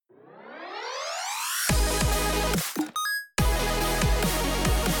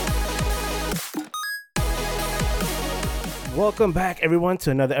Welcome back, everyone,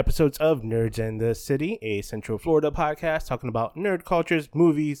 to another episode of Nerds in the City, a Central Florida podcast talking about nerd cultures,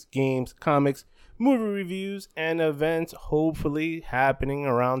 movies, games, comics, movie reviews, and events hopefully happening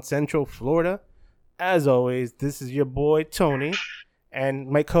around Central Florida. As always, this is your boy, Tony, and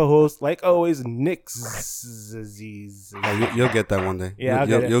my co-host, like always, Nick Z's. You'll get that one day. Yeah,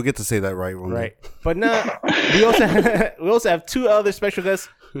 you'll get to say that right one day. Right. But now, we also have two other special guests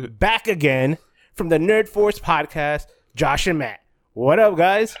back again from the Nerd Force podcast, Josh and Matt. What up,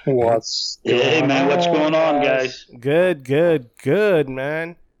 guys? Hey, man, what's going on, guys? Good,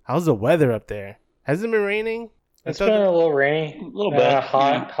 man. How's the weather up there? Has it been raining? It's been a little rainy, A little bit.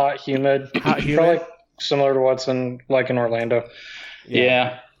 hot, humid. Humid? Probably similar to what's in Orlando.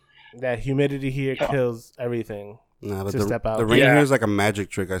 Yeah. That humidity here kills everything. Nah, but To step out. the rain Yeah. here is like a magic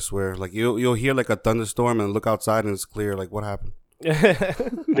trick, I swear. Like you'll hear like a thunderstorm and look outside and it's clear. Like, what happened?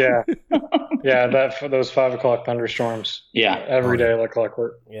 Yeah, those 5 o'clock thunderstorms Yeah. every day like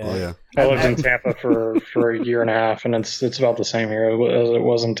clockwork. Oh yeah. I lived in Tampa for a year and a half, and it's about the same here as it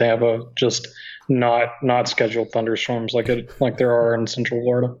was in Tampa. Just not scheduled thunderstorms like there are in Central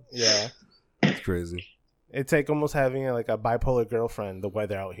Florida. Yeah. It's crazy. It's like almost having like a bipolar girlfriend, the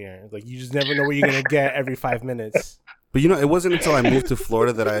weather out here. Like you just never know what you're going to get every 5 minutes. But it wasn't until I moved to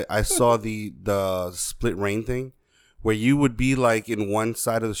Florida that I saw the split rain thing, where you would be like in one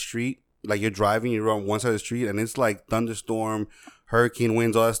side of the street, like you're driving, you're on one side of the street, and it's like thunderstorm, hurricane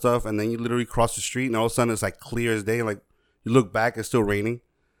winds, all that stuff, and then you literally cross the street, and all of a sudden it's like clear as day, and like you look back, it's still raining.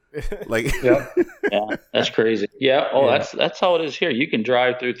 Like, Yeah, Yeah, that's crazy. Yeah. Oh, Yeah. that's how it is here. You can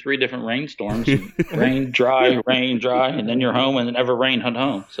drive through 3 different rainstorms. Rain, dry, and then you're home and it never rain, hunt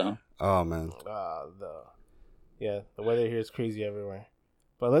home. So oh man, The weather here is crazy everywhere.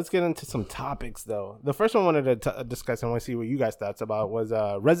 But let's get into some topics, though. The first one I wanted to discuss, and I want to see what you guys thoughts about, was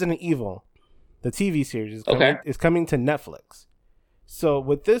Resident Evil, the TV series is coming to Netflix. So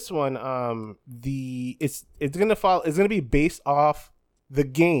with this one, it's gonna be based off the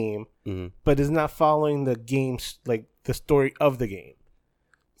game, but it's not following the game's like the story of the game.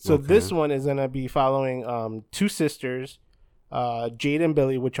 So this one is gonna be following 2 sisters, Jade and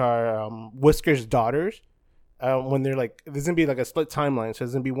Billy, which are Wesker's daughters. When they're like, there's gonna be like a split timeline. So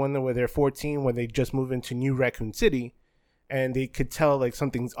there's gonna be one where they're 14, when they just move into New Raccoon City, and they could tell like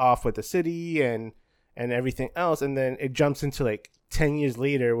something's off with the city and everything else. And then it jumps into like 10 years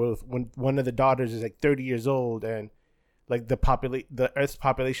later, when one of the daughters is like 30 years old, and like the Earth's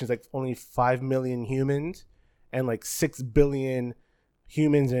population is like only 5 million humans, and like 6 billion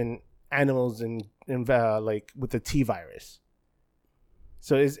humans and animals and like with the T virus.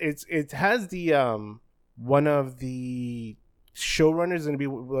 So it has the one of the showrunners is going to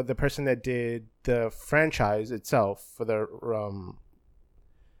be the person that did the franchise itself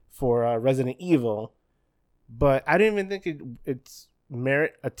for Resident Evil, but I didn't even think it's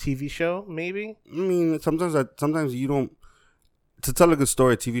merit a TV show. Maybe. I mean, sometimes you don't. To tell a good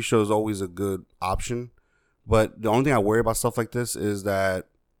story, a TV show is always a good option. But the only thing I worry about stuff like this is that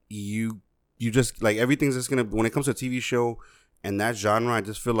you just like everything's just gonna, when it comes to a TV show and that genre, I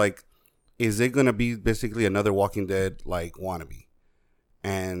just feel like, is it gonna be basically another Walking Dead like wannabe?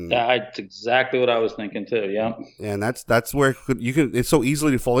 And that's exactly what I was thinking too. Yeah. and that's where it's so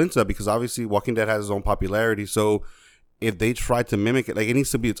easily to fall into that, because obviously Walking Dead has its own popularity. So if they try to mimic it, like it needs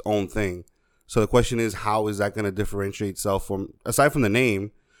to be its own thing. So the question is, how is that going to differentiate itself from, aside from the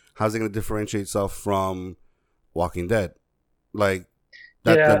name, how's it going to differentiate itself from Walking Dead? Like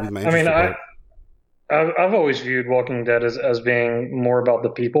that'd be my interesting part. I've always viewed Walking Dead as being more about the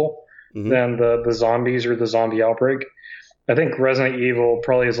people than the zombies or the zombie outbreak. I think Resident Evil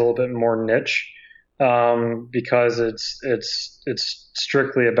probably is a little bit more niche, because it's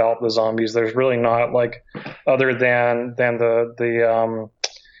strictly about the zombies. There's really not, like, other than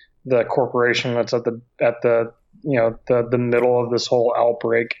the corporation that's at the middle of this whole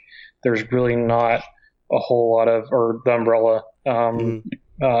outbreak. There's really not a whole lot of, or the Umbrella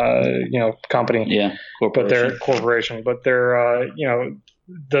company. Yeah. But they're corporation. But they're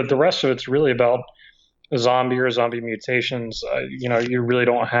the rest of it's really about zombie or zombie mutations. You really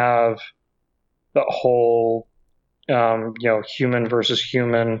don't have the whole human versus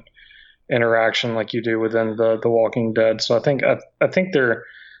human interaction like you do within the Walking Dead. So I think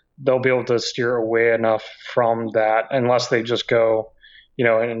they'll be able to steer away enough from that, unless they just go,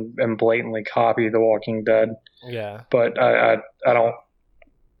 and blatantly copy The Walking Dead. Yeah. But I don't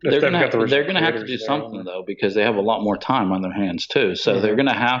they're they've got the original they're gonna have to do creators there. something though, because they have a lot more time on their hands too. So they're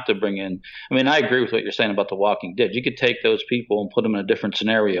gonna have to bring in. I mean, I agree with what you're saying about The Walking Dead. You could take those people and put them in a different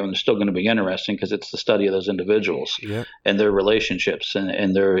scenario, and they're still going to be interesting because it's the study of those individuals Yeah. and their relationships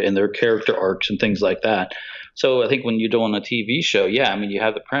and their character arcs and things like that. So I think when you're doing a TV show, yeah, I mean, you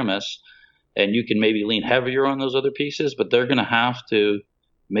have the premise, and you can maybe lean heavier on those other pieces, but they're going to have to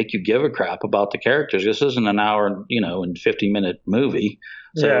make you give a crap about the characters. This isn't an hour, and 50-minute movie.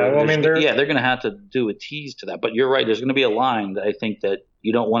 So Yeah, well, I mean, they're going to have to do a tease to that. But you're right. There's going to be a line that I think that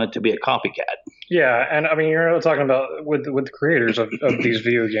you don't want it to be a copycat. Yeah, and I mean, you're not talking about with the creators of these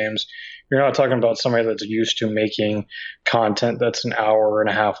video games. You're not talking about somebody that's used to making content that's an hour and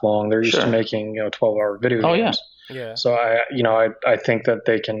a half long. They're used to making 12-hour video games. Oh yeah, yeah. So I think that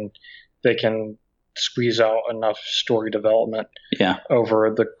they can squeeze out enough story development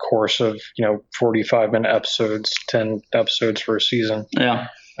over the course of 45-minute episodes, 10 episodes for a season. Yeah,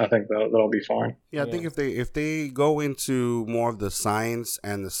 I think that'll be fine. Yeah, I think if they go into more of the science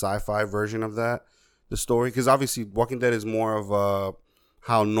and the sci-fi version of that, the story, because obviously Walking Dead is more of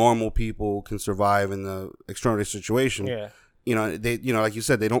how normal people can survive in the extraordinary situation. Yeah. They like you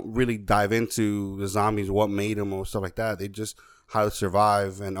said, they don't really dive into the zombies, what made them or stuff like that. They just how to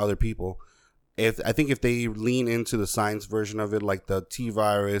survive and other people. I think if they lean into the science version of it, like the T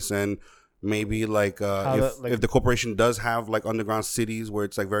virus, and maybe if the corporation does have like underground cities where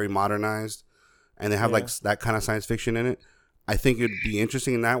it's like very modernized, and they have like that kind of science fiction in it, I think it'd be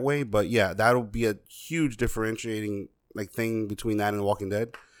interesting in that way. But yeah, that'll be a huge differentiating like thing between that and Walking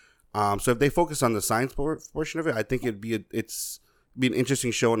Dead. So if they focus on the science portion of it, I think it'd be an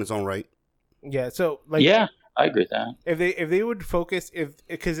interesting show in its own right. Yeah. So I agree with that. If they would focus,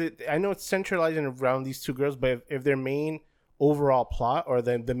 because I know it's centralizing around these two girls, but if their main overall plot or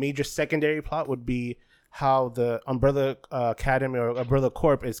the major secondary plot would be how the Umbrella Academy or Umbrella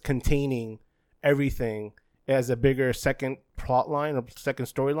Corp is containing everything as a bigger second plot line or second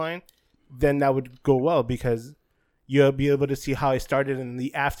storyline, then that would go well, because you'll be able to see how it started and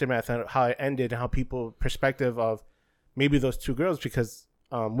the aftermath and how it ended and how people perspective of maybe those two girls, because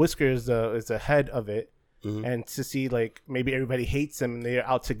Whisker is the head of it. Mm-hmm. And to see like maybe everybody hates them and they're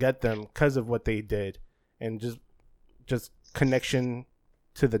out to get them because of what they did, and just connection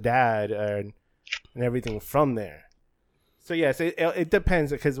to the dad and everything from there. So yes, it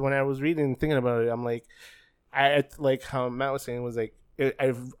depends, because when I was reading and thinking about it, I'm like, I like how Matt was saying was like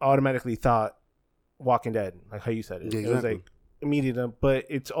I automatically thought Walking Dead, like how you said it. Exactly. It was like immediate, but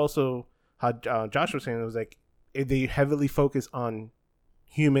it's also how Josh was saying, it was like they heavily focus on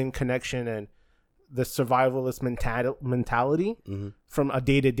human connection and the survivalist mentality from a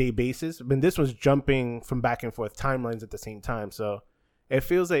day-to-day basis. But this was jumping from back and forth timelines at the same time. So it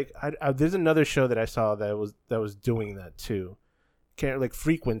feels like there's another show that I saw that was doing that too. Like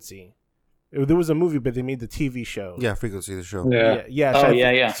Frequency. There was a movie, but they made the TV show. Yeah, Frequency, the show.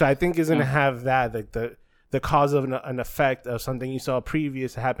 Yeah. So I think it's gonna have that, like the cause of an effect of something you saw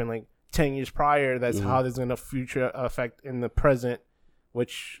previous happen like 10 years prior. That's how there's gonna future effect in the present,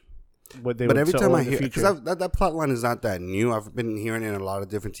 which. But every time I hear, because that plot line is not that new. I've been hearing it in a lot of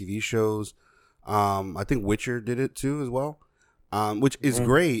different TV shows. I think Witcher did it too as well, which is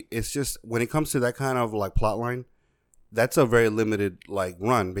great. It's just when it comes to that kind of like plot line, that's a very limited like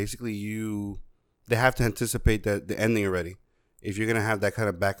run. Basically, they have to anticipate the ending already if you're gonna have that kind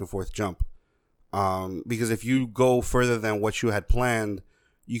of back and forth jump. Because if you go further than what you had planned,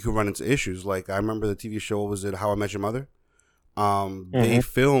 you could run into issues. Like I remember the TV show, was it How I Met Your Mother? They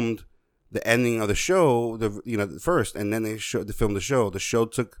filmed the ending of the show, first, and then they filmed the show. The show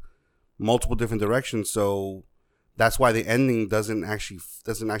took multiple different directions, so that's why the ending doesn't actually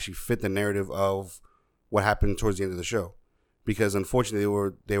fit the narrative of what happened towards the end of the show, because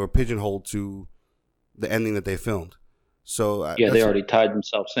unfortunately they were pigeonholed to the ending that they filmed. So they already tied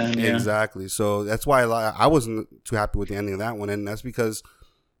themselves in. Exactly. So that's why I wasn't too happy with the ending of that one, and that's because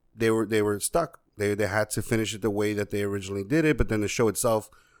they were stuck. They had to finish it the way that they originally did it, but then the show itself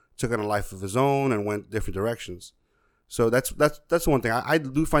took on a life of its own and went different directions. So that's the one thing. I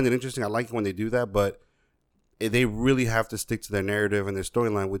do find it interesting. I like it when they do that, but they really have to stick to their narrative and their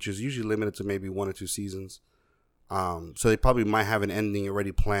storyline, which is usually limited to maybe 1 or 2 seasons. So they probably might have an ending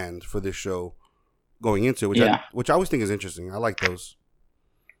already planned for this show going into, which I always think is interesting. I like those.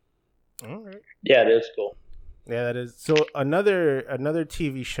 All right. Yeah, it is cool. Yeah, that is. So another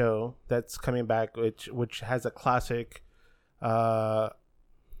TV show that's coming back, which has a classic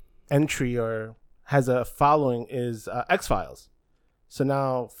entry or has a following, is X-Files. So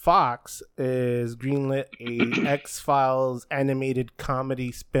now Fox is greenlit a X-Files animated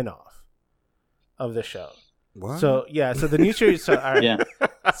comedy spinoff of the show. What? So yeah, so the new series. So, all right.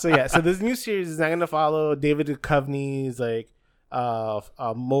 So this new series is not going to follow David Duchovny's like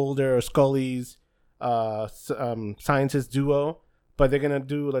Mulder or Scully's scientist duo, but they're going to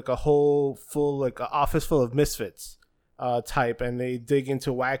do like a whole full like a office full of misfits type, and they dig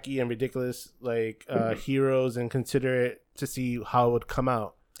into wacky and ridiculous like heroes and consider it to see how it would come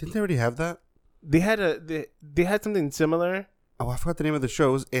out. Didn't they already have that? They had they had something similar. Oh, I forgot the name of the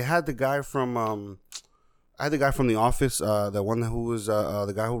show. It had the guy from I had the guy from The Office, the one who was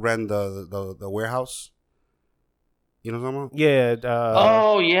the guy who ran the warehouse. You know what I'm talking about? Yeah.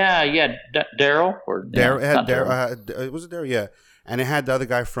 Oh yeah. Daryl or Daryl. It had not Daryl. Was it Daryl? Yeah. And it had the other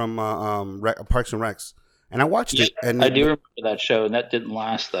guy from Parks and Recs. And I watched it. And I do remember that show, and that didn't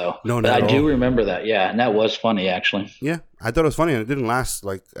last though. No, but not I at do all. remember that. Yeah, and that was funny actually. Yeah, I thought it was funny, and it didn't last.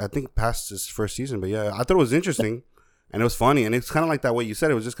 Like I think past its first season, but yeah, I thought it was interesting, and it was funny, and it's kind of like that way you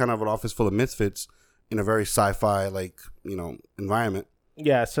said. It was just kind of an office full of misfits in a very sci-fi like environment.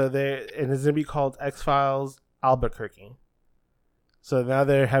 Yeah. So it's gonna be called X-Files Albuquerque. So now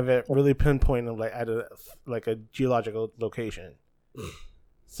they have it really pinpointed like at a geological location.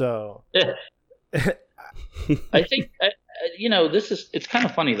 So. I think it's kind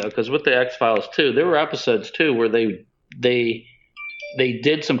of funny though, because with the X-Files too, there were episodes too where they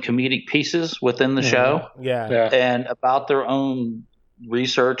did some comedic pieces within the show, and about their own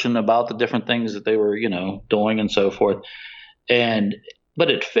research and about the different things that they were doing and so forth, but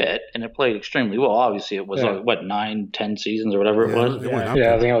it fit and it played extremely well. Obviously, it was 9-10 seasons or whatever it was.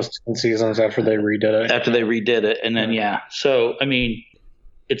 I think it was 10 seasons after they redid it. And then so I mean.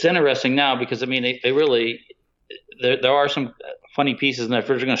 It's interesting now because I mean they really there are some funny pieces, and if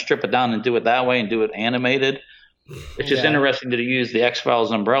they're going to strip it down and do it that way and do it animated, it's just interesting to use the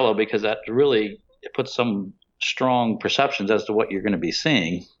X-Files umbrella because that really puts some strong perceptions as to what you're going to be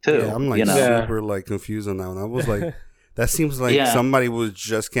seeing too. Yeah, I'm like super like confused on that one. I was like, that seems like somebody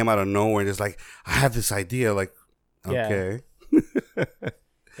just came out of nowhere and just like, I have this idea. Like, okay,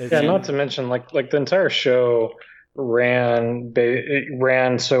 not to mention like the entire show ran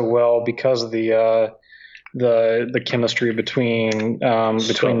so well because of the chemistry between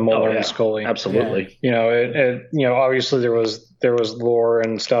Mulder and Scully. Absolutely. Obviously there was lore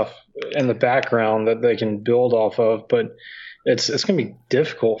and stuff in the background that they can build off of, but it's going to be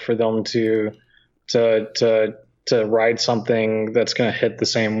difficult for them to write something that's going to hit the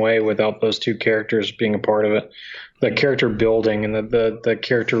same way without those two characters being a part of it. The character building and the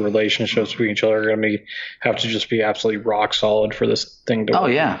character relationships with each other are going to have to just be absolutely rock solid for this thing to work. Oh,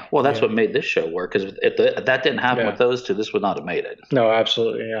 yeah. Well, that's what made this show work, because if that didn't happen with those two, this would not have made it. No,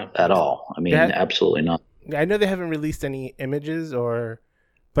 absolutely, yeah. At all. I mean, absolutely not. I know they haven't released any images,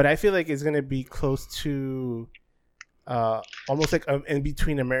 but I feel like it's going to be close to almost like in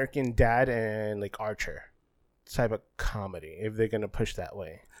between American Dad and like Archer type of comedy, if they're going to push that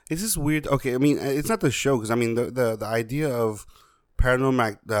way. Is this weird? Okay, I mean, it's not the show, because I mean the idea of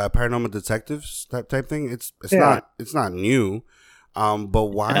paranormal detectives type thing. It's not new. But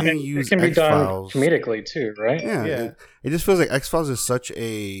why use it can be X-Files? done comedically too, right? Yeah. It just feels like X-Files is such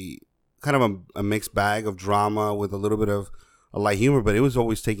a kind of a mixed bag of drama with a little bit of a light humor, but it was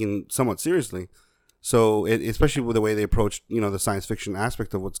always taken somewhat seriously. So especially with the way they approached, the science fiction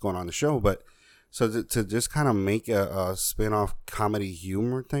aspect of what's going on in the show, but. So to just kind of make a spin-off comedy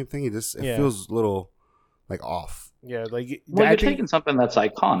humor type thing, it feels a little like off. Yeah, like you're taking something that's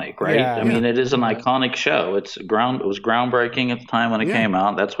iconic, right? Yeah, I mean, it is an iconic show. It was groundbreaking at the time when it came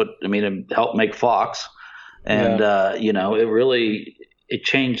out. That's what it helped make Fox, and it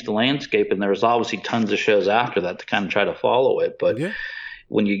changed the landscape. And there was obviously tons of shows after that to kind of try to follow it, but. Yeah.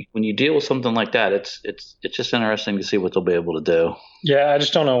 When you deal with something like that, it's just interesting to see what they'll be able to do. Yeah, I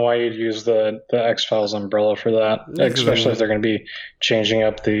just don't know why you'd use the X-Files umbrella for that, especially if they're going to be changing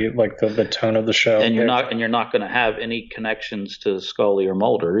up the tone of the show. And you're not going to have any connections to Scully or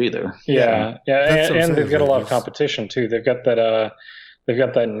Mulder either. Yeah, and they've got a lot of competition too. They've got that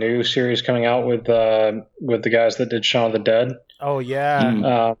new series coming out with the guys that did Shaun of the Dead. Oh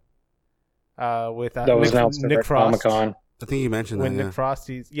yeah, with that was announced Nick at Frost. Comic-Con. I think you mentioned that. Nick Frost,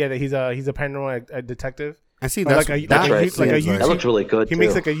 he's a paranormal detective. I see that. That looks really good. He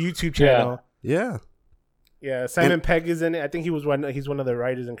makes like a YouTube channel. Yeah. Yeah. Simon Pegg is in it. I think he's one of the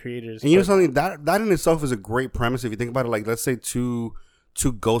writers and creators. And something that in itself is a great premise if you think about it. Like, let's say two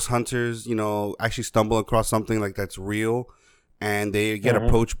ghost hunters, actually stumble across something like that's real, and they get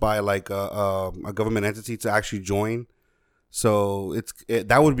approached by like a government entity to actually join. So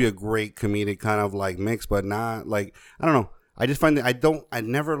that would be a great comedic kind of like mix, but not like, I don't know. I just find that I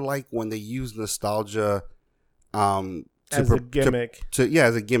never like when they use nostalgia as a gimmick.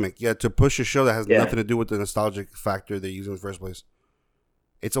 As a gimmick. Yeah, to push a show that has nothing to do with the nostalgic factor they use in the first place.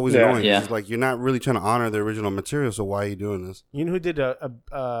 it's always Yeah. annoying. Yeah. It's like you're not really trying to honor the original material, so why are you doing this? You know who did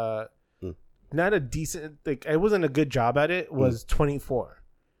not a decent, like it wasn't a good job at it, was 24.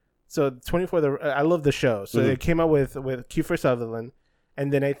 So 24, I love the show. So it came out with Kiefer Sutherland,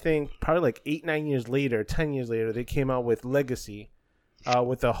 and then I think probably like 8-9 years later, 10 years later, they came out with Legacy,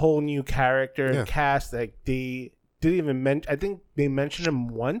 with a whole new character and cast. Like they didn't even mention. I think they mentioned him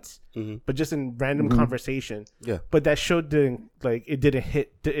once, but just in random conversation. Yeah. But that show didn't didn't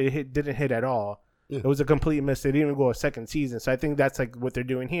hit at all. Yeah. It was a complete miss. They didn't even go a second season. So I think that's like what they're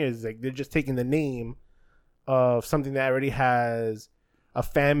doing here is like they're just taking the name of something that already has a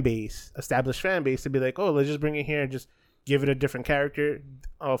fan base, established fan base, to be like, oh, let's just bring it here and just give it a different character.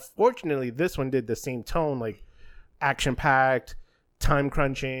 Fortunately, this one did the same tone, like action packed, time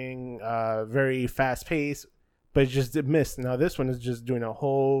crunching, very fast paced, but it just missed. Now this one is just doing a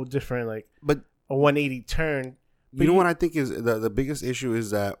whole different, like, But a 180 turn. you know what I think is the biggest issue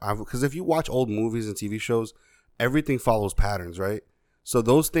is that because if you watch old movies and TV shows, everything follows patterns, right? So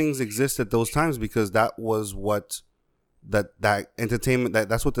those things exist at those times because that was what that entertainment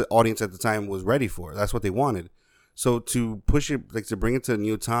that's what the audience at the time was ready for. That's what they wanted. So to push it, like to bring it to a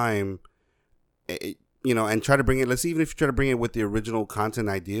new time, and try to bring it. Let's see, even if you try to bring it with the original content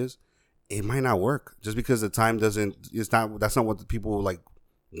ideas, it might not work just because the time doesn't. It's not. That's not what the people like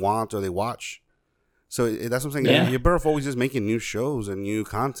want or they watch. So that's what I'm saying. Yeah. You're better off always just making new shows and new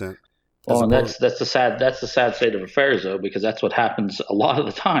content. Well, and that's the sad state of affairs, though, because that's what happens a lot of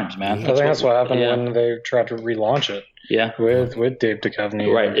the times, man. I think that's what happened when they tried to relaunch it. Yeah, with Dave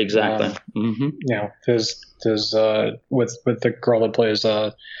Duchovny. Right, exactly. His with the girl that plays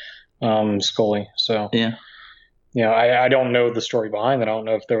Scully. So I don't know the story behind it. I don't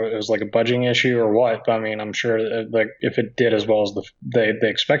know if it was like a budgeting issue or what. But I mean, I'm sure like if it did as well as they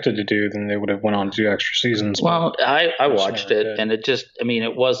expected to do, then they would have went on to do extra seasons. Well, I watched it, and it just, I mean,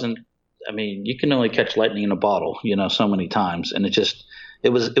 it wasn't. I mean, you can only catch lightning in a bottle, so many times, and it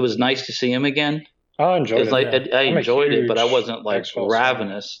was nice to see him again. I enjoyed it. Like, I enjoyed it, but I wasn't like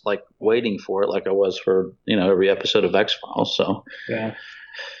ravenous, like waiting for it, like I was for every episode of X-Files. So yeah.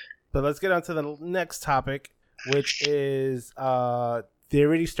 But let's get on to the next topic, which is they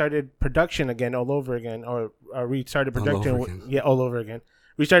already started production again, all over again, or restarted production. All over again.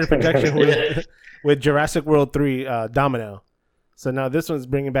 Restarted production with Jurassic World 3 Domino. So now this one's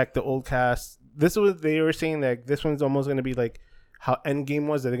bringing back the old cast. They were saying that this one's almost going to be like how Endgame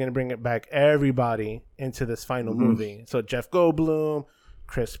was, that they're going to bring it back everybody into this final movie. So Jeff Goldblum,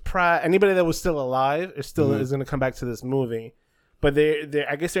 Chris Pratt, anybody that was still alive is going to come back to this movie. But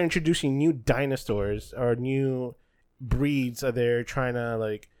I guess they're introducing new dinosaurs or new breeds that they're trying to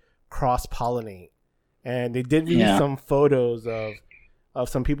like cross pollinate. And they did release some photos of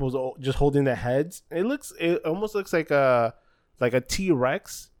some people just holding their heads. It almost looks like a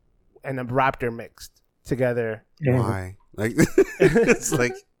T-Rex and a raptor mixed together. Why? Like it's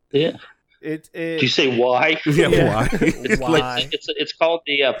like Do you say why? Why? Why? It's called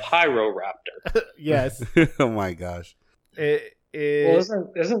the Pyroraptor. Yes. Oh my gosh. Well,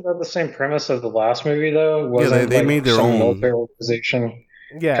 isn't that the same premise of the last movie though? They made their own military organization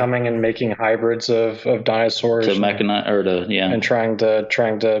coming and making hybrids of dinosaurs to mechanize and trying to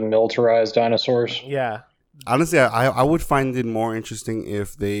militarize dinosaurs. Yeah. Honestly, I would find it more interesting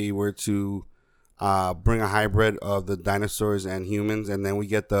if they were to bring a hybrid of the dinosaurs and humans, and then we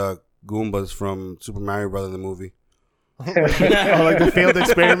get the Goombas from Super Mario Brothers the movie. Like the failed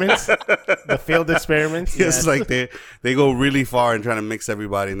experiments. The failed experiments. Yes, like they go really far and trying to mix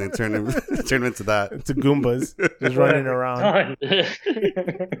everybody, and then turn them into that. It's Goombas just running around.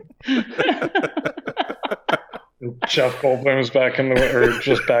 Jeff Goldblum's back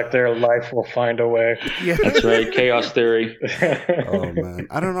just back there. Life will find a way. Yeah, that's right. Chaos theory. Oh man,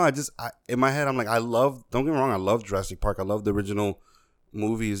 I don't know. In my head, I'm like, don't get me wrong, I love Jurassic Park. I love the original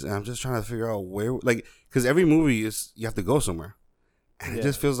movies, and I'm just trying to figure out where, like, because every movie you have to go somewhere, and it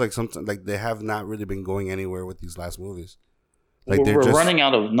just feels like something like they have not really been going anywhere with these last movies. Like we're running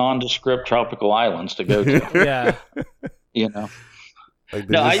out of nondescript tropical islands to go to. Yeah. Like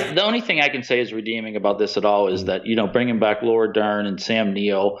the only thing I can say is redeeming about this at all is that, bringing back Laura Dern and Sam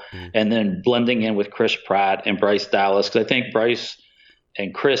Neill and then blending in with Chris Pratt and Bryce Dallas, because I think Bryce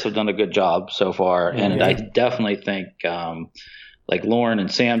and Chris have done a good job so far. And I definitely think like Lauren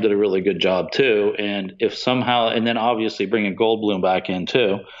and Sam did a really good job too. And if somehow, and then obviously bringing Goldblum back in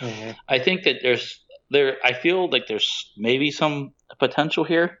too, I think that I feel like there's maybe some potential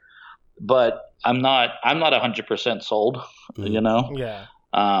here, but I'm not 100% sold, Yeah.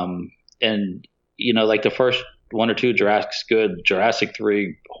 And like the first one or two Jurassic's good, Jurassic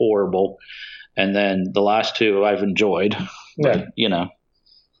 3 horrible, and then the last two I've enjoyed. Yeah. But,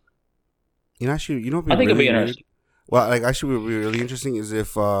 Actually, you know, I think it'd be interesting. Well, like actually, what would be really interesting is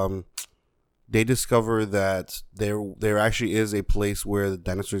if they discover that there actually is a place where the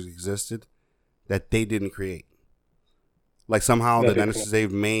dinosaurs existed that they didn't create. Like somehow the dinosaurs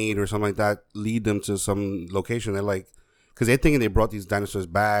they've made or something like that lead them to some location. They're like, because they're thinking they brought these dinosaurs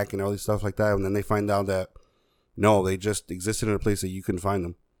back and all these stuff like that, and then they find out that no, they just existed in a place that you couldn't find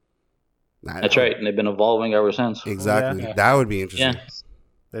them. That's right, and they've been evolving ever since. Exactly, that would be interesting. Yeah.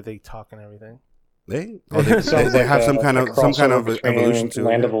 That they talk and everything. They have some kind of evolution to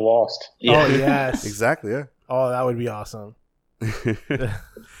Land of the Lost. Yeah. Oh yes, exactly. Yeah. Oh, that would be awesome.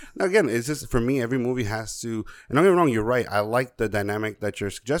 Now, again, it's just for me. Every movie has to. And don't get me wrong. You're right. I like the dynamic that you're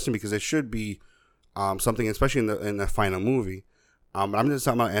suggesting because it should be something, especially in the final movie. But I'm just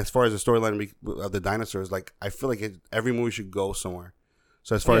talking about as far as the storyline of the dinosaurs. Like I feel like every movie should go somewhere.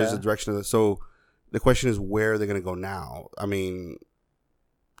 So as far as the direction of it, so the question is where they're gonna go now. I mean,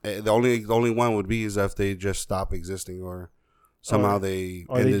 the only one would be is if they just stop existing or somehow they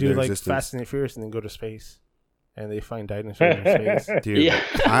or they do like existence. Fast and the Furious and then go to space. And they find dinosaurs in space. Dude, yeah.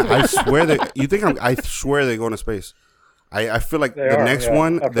 I swear I swear they're going to space. I feel like next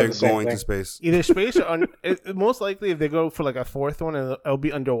one they're going to space. Either space or most likely if they go for like a fourth one, it'll be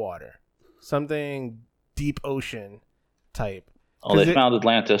underwater, something deep ocean type. Oh, they found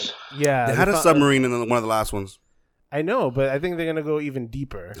Atlantis. Yeah, they had a submarine in one of the last ones. I know, but I think they're gonna go even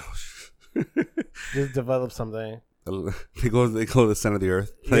deeper. Just develop something. They go to the center of the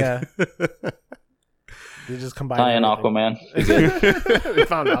earth. Yeah. They just combine. Aquaman. They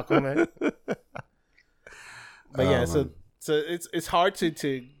found Aquaman. But yeah, so it's hard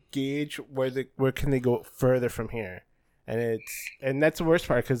to gauge where can they go further from here, and that's the worst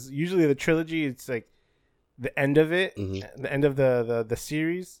part because usually the trilogy it's like the end of it, the end of the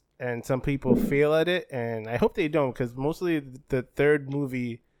series, and some people fail at it, and I hope they don't because mostly the third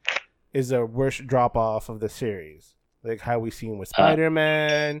movie is a worst drop off of the series, like how we seen with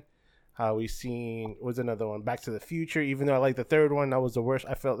Spider-Man. How we seen was another one, Back to the Future. Even though I like the third one, that was the worst.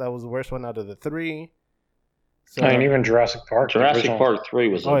 I felt that was the worst one out of the three. So, and even Jurassic Park. Jurassic Park 3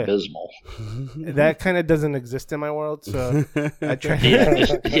 was abysmal. That kind of doesn't exist in my world, so I try.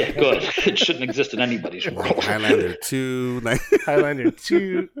 Good. It shouldn't exist in anybody's world. Highlander 2. Highlander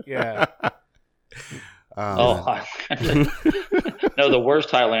 2, yeah. No, the worst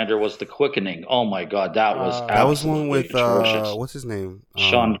Highlander was The Quickening. Oh my God, that was one with what's his name?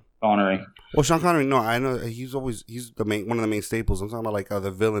 Sean Connery. Well, Sean Connery. No, I know he's the main one of the main staples. I'm talking about like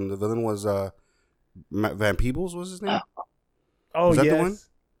the villain. The villain was Van Peebles. Was his name? Was that the one?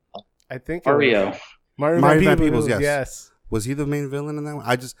 I think Mario Van Peebles. Yes. Was he the main villain in that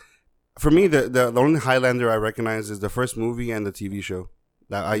one? For me, the only Highlander I recognize is the first movie and the TV show.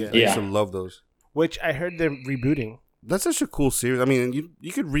 I used to love those. Which I heard they're rebooting. That's such a cool series. I mean,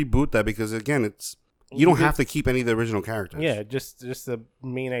 you could reboot that because again, you don't have to keep any of the original characters. Yeah, just the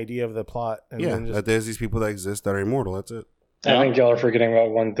main idea of the plot. And that there's these people that exist that are immortal. That's it. I think y'all are forgetting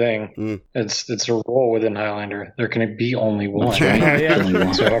about one thing. It's a role within Highlander. There can be only one. So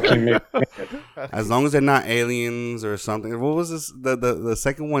how can you make it? As long as they're not aliens or something. What was this? The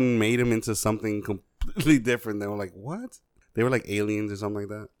second one made him into something completely different. They were like, what? They were like aliens or something like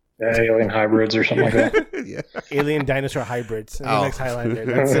that. Yeah, alien hybrids or something like that. Yeah. Alien dinosaur hybrids in the next Highlander.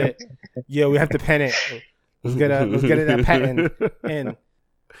 That's it. Yeah, we have to pen it. Let's get it that patent in.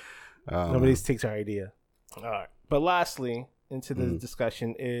 Nobody takes our idea. All right. But lastly, into the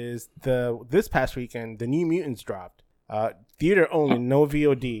discussion is this past weekend the New Mutants dropped. Theater only, no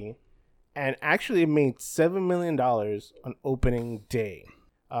VOD, and actually it made $7 million on opening day.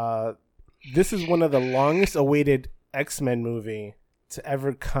 This is one of the longest awaited X-Men movie to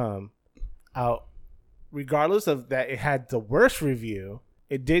ever come out. Regardless of that, it had the worst review.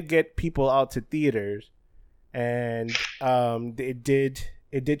 It did get people out to theaters, and it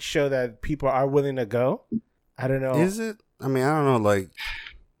did show that people are willing to go. I don't know. Is it? I mean, I don't know. Like,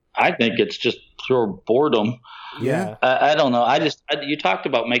 I think it's just pure boredom. Yeah. I don't know. You talked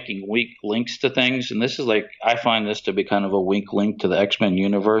about making weak links to things, and this is like, I find this to be kind of a weak link to the X-Men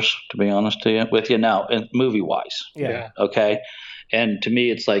universe, to be honest with you now, movie wise. Yeah. Okay. And to me,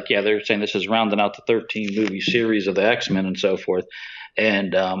 it's like, they're saying this is rounding out the 13 movie series of the X-Men and so forth.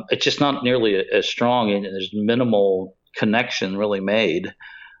 And it's just not nearly as strong, and there's minimal connection really made,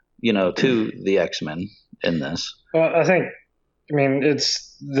 to the X-Men in this. Well, I mean,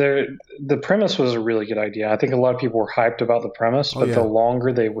 it's the premise was a really good idea. I think a lot of people were hyped about the premise, but the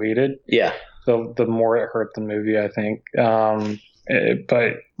longer they waited, the more it hurt the movie, I think.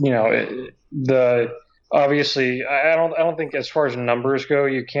 But obviously, I don't think as far as numbers go,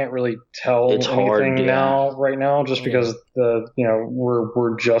 you can't really tell It's anything hard, yeah. now right now, just Yeah. because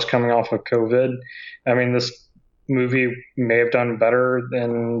we're just coming off of COVID. I mean, this movie may have done better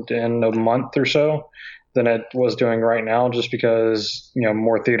in a month or so than it was doing right now, just because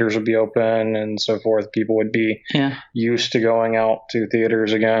more theaters would be open and so forth. People would be Yeah. used to going out to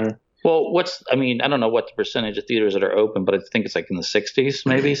theaters again. Well, I don't know what the percentage of theaters that are open, but I think it's like in the 60s,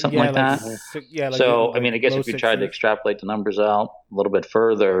 maybe something like that. Like So, I like guess low if you tried to 60s. extrapolate the numbers out a little bit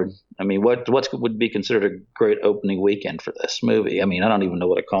further, what would be considered a great opening weekend for this movie? I don't even know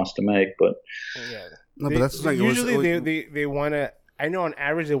what it costs to make, but Yeah. No, but that's like Usually they want to. I know on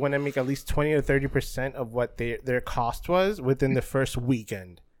average they want to make at least 20 or 30% of what their cost was within the first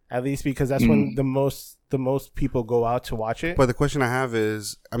weekend, at least, because that's when the most people go out to watch it. But the question I have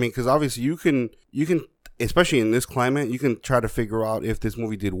is, because obviously you can, especially in this climate, you can try to figure out if this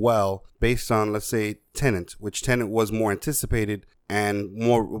movie did well based on, let's say, Tenet, which Tenet was more anticipated and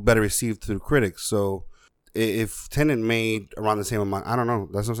better received through critics. So if Tenet made around the same amount, I don't know.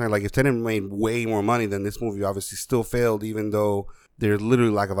 That's what I'm saying. Like if Tenet made way more money, then this movie obviously still failed, even though there's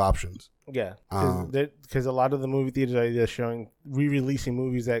literally lack of options. Yeah, because a lot of the movie theaters are either showing re-releasing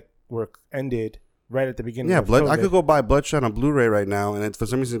movies that were ended right at the beginning. Yeah, of I COVID. could go buy Bloodshot on Blu-ray right now, and for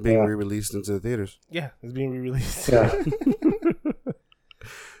some reason it's being re-released into the theaters. Yeah, it's being re-released. Yeah.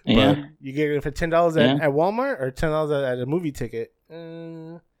 yeah, You get it for $10 at Walmart or $10 at a movie ticket.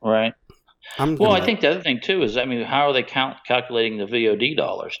 right. I'm Well, gonna- I think the other thing too is, how are they calculating the VOD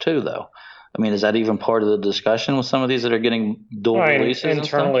dollars too, though? Is that even part of the discussion with some of these that are getting dual releases?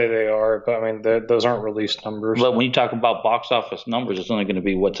 Internally they are, but those aren't released numbers. But when you talk about box office numbers, it's only going to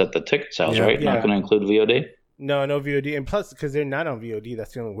be what's at the ticket sales, Yeah. right? Yeah. Not going to include VOD. No VOD, and plus because they're not on VOD,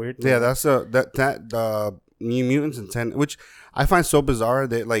 that's the only weird thing. Yeah, that's New Mutants and 10, which I find so bizarre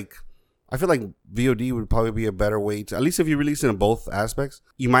that I feel like VOD would probably be a better way to, at least if you release it in both aspects,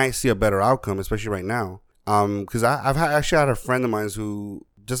 you might see a better outcome, especially right now. Because I've actually had a friend of mine who,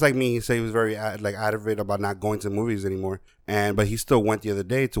 just like me, he said he was very aggravated about not going to movies anymore, but he still went the other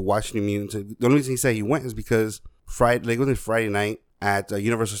day to watch New Mutants. The only reason he said he went is because it was Friday night at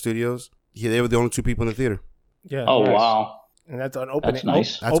Universal Studios. They were the only two people in the theater. Yeah. Oh, Nice. wow. And that's on opening. That's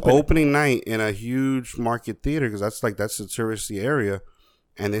nice. That's opening night in a huge market theater, because that's the touristy area,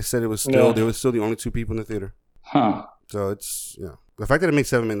 and they said it was still there was still the only two people in the theater. Huh. So it's the fact that it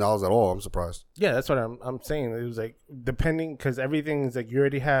makes $7 million at all, I'm surprised. Yeah, that's what I'm saying. It was like depending, because everything is like you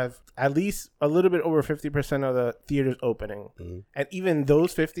already have at least a little bit over 50% of the theaters opening, and even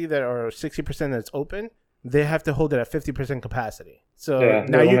those 50 that are 60% that's open, they have to hold it at 50% capacity. So now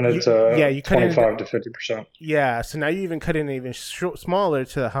they're limited to you cut in 25 to 50%. Yeah, so now you even cut in even smaller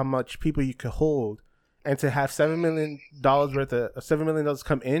to how much people you could hold, and to have $7 million worth of $7 million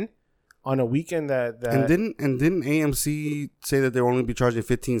come in on a weekend that And didn't AMC say that they would only be charging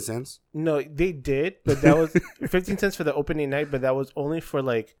 15 cents? No, they did, but that was 15 cents for the opening night, but that was only for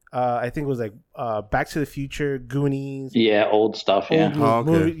I think it was Back to the Future, Goonies. Yeah, old stuff, yeah. Oh,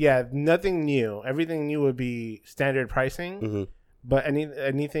 okay. Movie, yeah, nothing new. Everything new would be standard pricing, Mm-hmm. but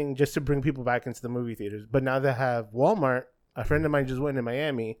anything just to bring people back into the movie theaters. But now they have Walmart. A friend of mine just went in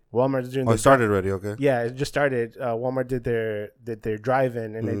Miami. Walmart's doing. Oh, it started already. Okay. Yeah, it just started. Walmart did their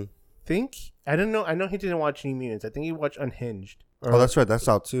drive-in, and I think I don't know. I know he didn't watch New Mutants. I think he watched Unhinged. Oh, that's right. That's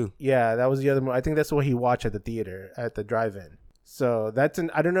out too. Yeah, that was the other movie. I think that's what he watched at the theater at the drive-in. So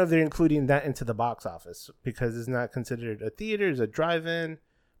I don't know if they're including that into the box office, because it's not considered a theater, it's a drive-in,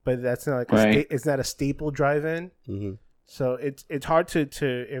 but that's not like it's not a staple drive-in. Mm-hmm. So it's hard to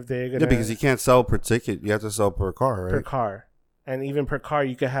if they're gonna because you can't sell per ticket, you have to sell per car, right? per car. And even per car,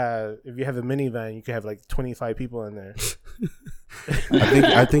 you could have, if you have a minivan, you could have 25 people in there.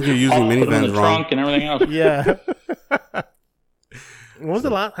 I think you're using Put them in minivans the wrong. trunk and everything else. Yeah. When was the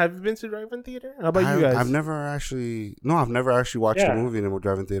last? Have you been to drive-in theater? How about you guys? I've never actually watched a movie in a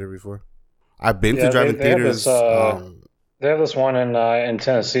drive-in theater before. I've been Yeah, to drive-in they have theaters. this, They have this one in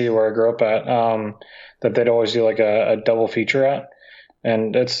Tennessee where I grew up at, that they'd always do a double feature at,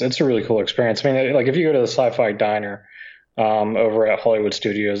 and it's a really cool experience. I mean, if you go to the Sci-Fi Diner over at Hollywood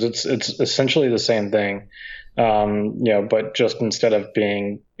Studios, it's essentially the same thing, but just instead of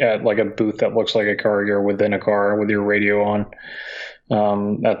being at a booth that looks like a car, you're within a car with your radio on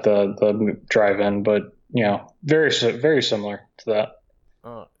at the drive-in, but very very similar to that.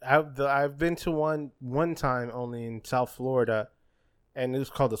 I've been to one time only in South Florida, and it was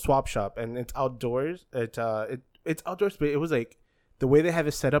called the Swap Shop, and it's outdoors. It's outdoors, but it was the way they have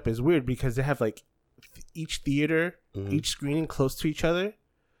it set up is weird, because they have each theater, each screening close to each other.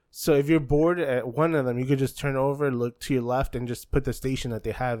 So if you're bored at one of them, you could just turn over, look to your left, and just put the station that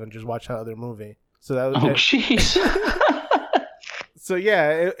they have and just watch that other movie. So that was Oh, jeez. So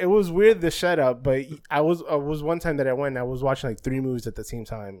yeah, it was weird the setup, but I was one time that I went, I was watching like 3 movies at the same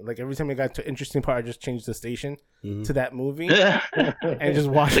time. Like every time I got to an interesting part, I just changed the station to that movie and just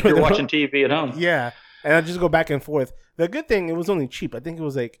watch. Like you're watching TV at home. Yeah, and I just go back and forth. The good thing, it was only cheap. I think it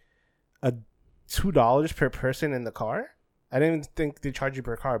was like $2 per person in the car. I didn't even think they charge you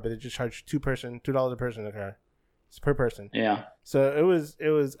per car, but they just charge $2 a person in the car. It's per person. Yeah. So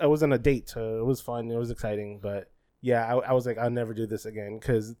I was on a date, so it was fun. It was exciting, but yeah, I was like, I'll never do this again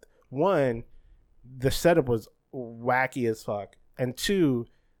because 1, the setup was wacky as fuck, and 2,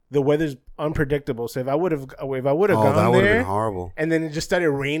 the weather's unpredictable. So if I would have that gone would have there, been horrible. and then it just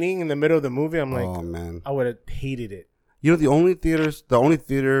started raining in the middle of the movie, I'm like, Oh man, I would have hated it. you know the only theater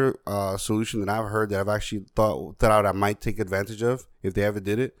solution that I've heard that I've actually thought I might take advantage of if they ever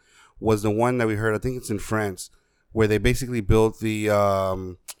did it was the one that we heard. I think it's in France, where they basically built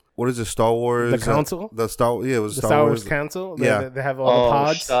the what is it, Star Wars? The council? It was The Star Wars Council? Yeah. They have all the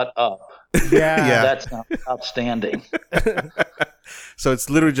pods? Shut up. Yeah. Yeah. That's not outstanding. So it's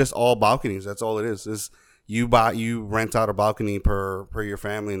literally just all balconies. That's all it is. Is you rent out a balcony per your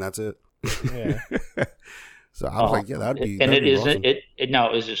family, and that's it. Yeah. So I was like, yeah, that'd be. And that'd it be is awesome.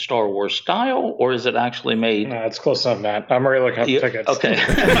 now, is it Star Wars style or is it actually made? No, it's close enough, Matt. I'm already looking at the tickets. Okay.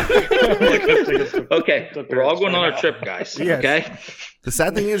 Okay. We're all going on a trip, guys. Yes. Okay. The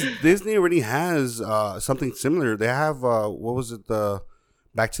sad thing is, Disney already has something similar. They have what was it, the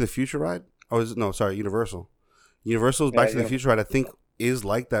Back to the Future ride? Oh, Universal. Universal's Back to the Future ride, I think, is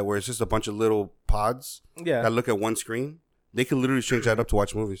like that, where it's just a bunch of little pods Yeah. that look at one screen. They can literally change that up to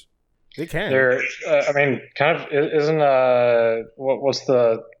watch movies. They can. There, I mean, kind of isn't what's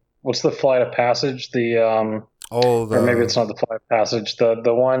the Flight of Passage? Or maybe it's not the Flight of Passage. The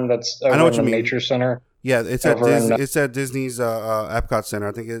one that's over in the Nature Center. Yeah, it's at Disney's Epcot Center.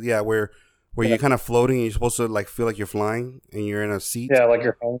 I think where you're kind of floating and you're supposed to like feel like you're flying and you're in a seat. Yeah, like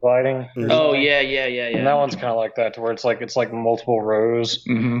you're hang gliding. Mhm. Oh yeah. And that one's kind of like that, to where it's like multiple rows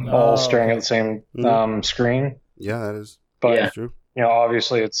Mm-hmm. all staring at the same screen. Yeah, that is. But Yeah. That's true. you know,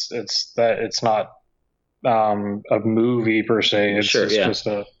 obviously it's not a movie per se. It's just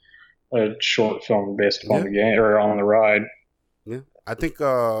a short film based upon the game or on the ride. Yeah, I think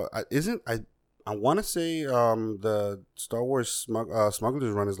I want to say the Star Wars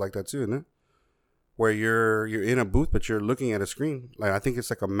Smuggler's Run is like that too, isn't it? Where you're in a booth but you're looking at a screen. Like I think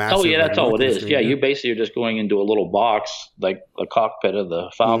it's like a massive. Oh yeah, that's all it is. screen, Yeah, you basically are just going into a little box like a cockpit of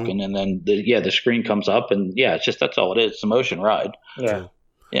the Falcon, and then the screen comes up, and it's just that's all it is. It's a motion ride. Yeah.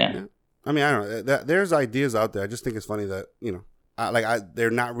 Yeah. I mean, I don't know. There's ideas out there. I just think it's funny that they're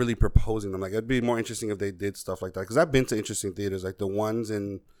not really proposing them. Like it'd be more interesting if they did stuff like that. Because I've been to interesting theaters, like the ones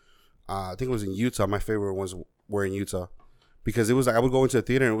in, I think it was in Utah. My favorite ones were in Utah, because it was like I would go into a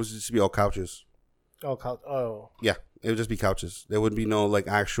theater and it would just be all couches. Oh. Yeah, it would just be couches. There would be no like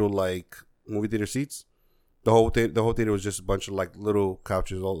actual like movie theater seats. The whole theater was just a bunch of like little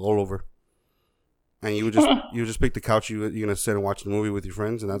couches all over. And you would just pick the couch you're gonna sit and watch the movie with your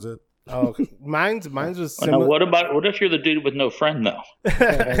friends, and that's it. Oh, okay. Mine's was Now, similar. what if you're the dude with no friend though?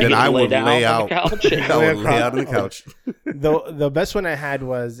 Then I would lay out. On the couch? I would lay out on the couch. The best one I had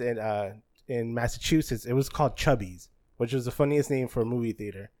was in Massachusetts. It was called Chubby's, which was the funniest name for a movie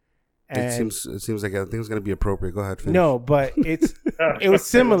theater. And It seems like I think it's gonna be appropriate. Go ahead. Finish. no, but it was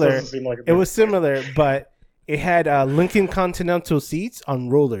similar. Doesn't seem like a It was similar, but it had Lincoln Continental seats on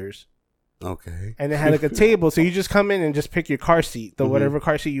rollers. Okay. And it had like a table, so you just come in and just pick your car seat, whatever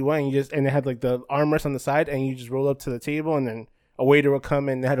car seat you want. And it had like the armrest on the side, and you just roll up to the table, and then a waiter would come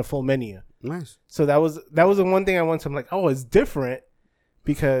in and they had a full menu. Nice. So that was the one thing I wanted. I'm like, oh, it's different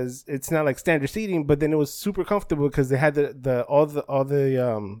because it's not like standard seating, but then it was super comfortable because they had all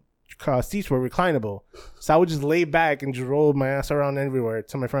the seats were reclinable, so I would just lay back and just roll my ass around everywhere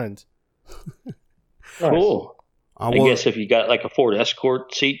to my friends. Cool. I guess if you got like a Ford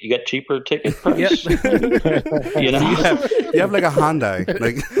Escort seat, you got cheaper ticket price. Yep. You know, you have like a Hyundai.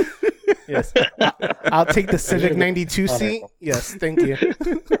 Like Yes, I'll take the Civic '92 seat. Yes, thank you.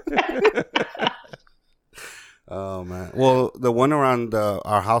 Oh man. Well, the one around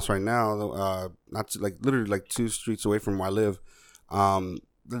our house right now, literally like 2 streets away from where I live.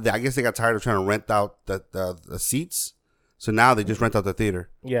 I guess they got tired of trying to rent out the seats, so now they just rent out the theater.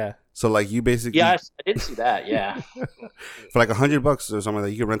 Yeah. So like you basically, I did see that. Yeah. for like $100 or something like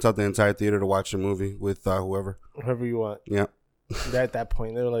that, you can rent out the entire theater to watch a movie with whoever Whoever you want. Yeah. At that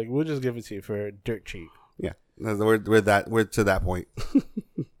point, they were like, "We'll just give it to you for dirt cheap." Yeah. We're to that point.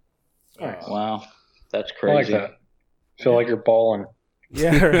 Nice. Wow, that's I like crazy. that. Feel like you're balling.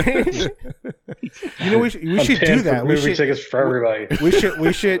 Yeah, right. You know, we should do that. We Movie should tickets for everybody. we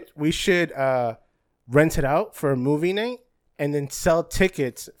should rent it out for a movie night and then sell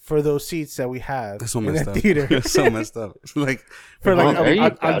tickets for those seats that we have That's so in messed the up. theater. That's so messed up. Like For like there you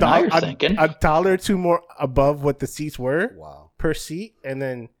go. Now you're thinking. a dollar or two more above what the seats were wow. per seat, and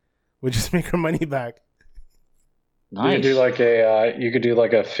then we just make our money back. You Nice. could do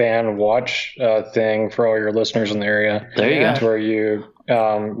like a fan watch thing for all your listeners in the area. There you Yeah. go. To where you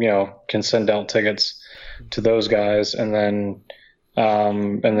can send out tickets to those guys, and then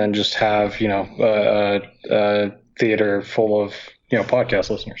just have a theater full of podcast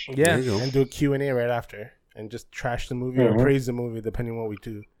listeners. Yeah, There you go. and do a Q&A right after, and just trash the movie or Mhm. praise the movie, depending on what we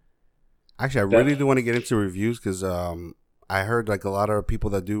do. Actually, I really do want to get into reviews because I heard like a lot of people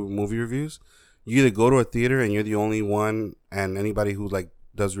that do movie reviews. You either go to a theater and you're the only one, and anybody who like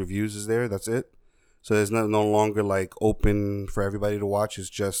does reviews is there. That's it. So there's no longer like open for everybody to watch. It's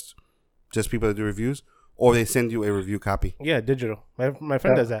just people that do reviews, or they send you a review copy. Yeah, digital. My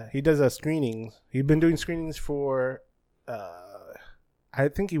friend Yeah. does that. He does screenings. He's been doing screenings for, I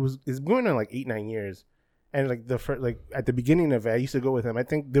think he's going on like 8-9 years, and like at the beginning of it, I used to go with him. I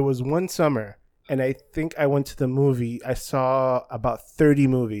think there was one summer, and I think I went to the movie. I saw about 30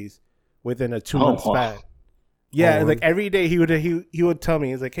 movies within a 2-month wow. span. Yeah, Oh, like every day he would tell me,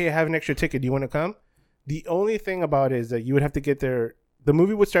 he's like, "Hey, I have an extra ticket. Do you want to come?" The only thing about it is that you would have to get there. The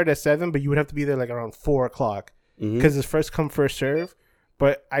movie would start at 7, but you would have to be there like around 4:00 Mhm. because it's first come first serve.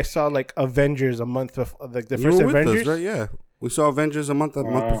 But I saw like Avengers a month before, like the You first were with Avengers us, right? Yeah, we saw Avengers a month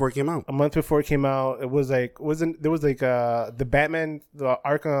before it came out. a month before it came out. It was like the Batman, the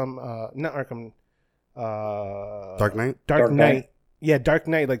Arkham, not Arkham, Dark Knight. Dark Dark Knight. Knight. Yeah, Dark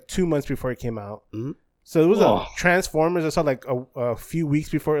Knight, like 2 months before it came out. Mhm. So it was Oh. a Transformers. I saw like a few weeks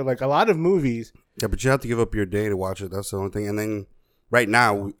before, like a lot of movies. Yeah, but you have to give up your day to watch it. That's the only thing. And then right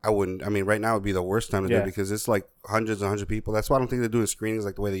now, I wouldn't. I mean, right now would be the worst time to do Yeah. it because it's like hundreds and hundreds of people. That's why I don't think they're doing screenings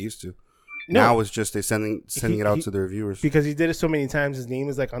like the way they used to. No. Now it's just they're sending it out to their reviewers. Because he did it so many times, his name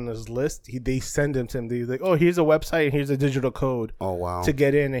is like on this list. They send him to him. They're like, "Oh, here's a website and here's a digital code Oh wow. to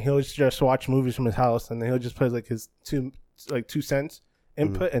get in," and he'll just watch movies from his house, and then he'll just put like his 2 cents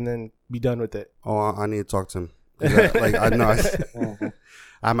input, and then be done with it. Oh, I need to talk to him. 'Cause I know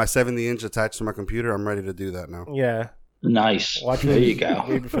I have my 70-inch attached to my computer. I'm ready to do that now. Yeah, Nice. watch There movies you go.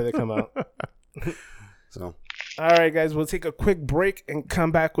 way before they come out. So All right, guys, we'll take a quick break and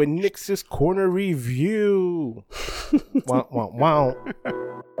come back with Nix's Corner review. Wow, wow, wow.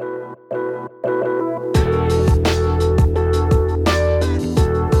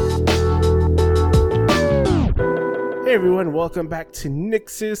 Hey everyone, welcome back to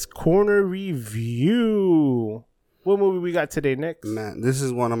Nix's Corner review. What movie we got today, Nix? man, this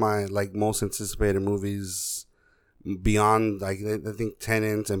is one of my like most anticipated movies beyond like I think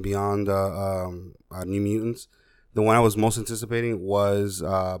Tenant and beyond New Mutants. The one I was most anticipating was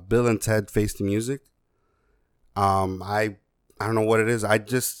Bill and Ted Face the Music. I don't know what it is.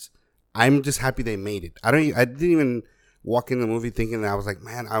 I'm just happy they made it. I didn't even walk in the movie thinking that I was like,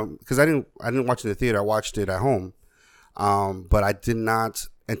 man, because I didn't watch it in the theater. I watched it at home. But I did not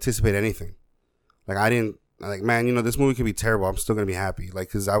anticipate anything. Like I didn't like, man, this movie could be terrible. I'm still gonna be happy. Like,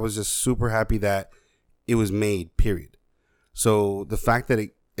 cause I was just super happy that it was made. Period. So the fact that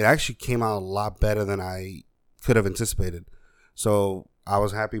it actually came out a lot better than I could have anticipated. So I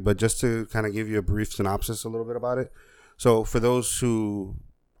was happy. But just to kind of give you a brief synopsis a little bit about it. So for those who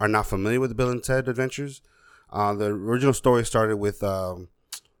are not familiar with the Bill and Ted Adventures, the original story started with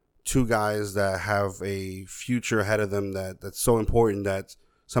two guys that have a future ahead of them that's so important that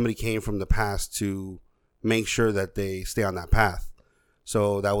somebody came from the past to make sure that they stay on that path.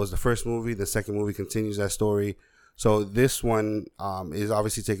 So that was the first movie. The second movie continues that story. So this one is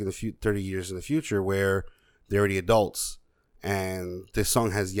obviously taking 30 years in the future where they're already adults and this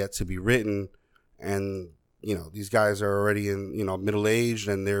song has yet to be written. And, these guys are already in, middle-aged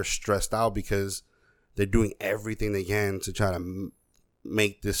and they're stressed out because they're doing everything they can to try to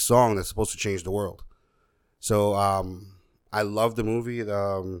make this song that's supposed to change the world. So I love the movie.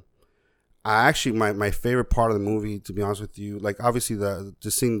 I actually my favorite part of the movie, to be honest with you, like obviously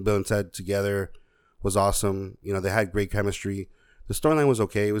just seeing Bill and Ted together was awesome. They had great chemistry. The storyline was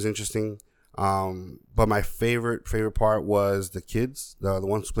okay. It was interesting. But my favorite part was the kids, the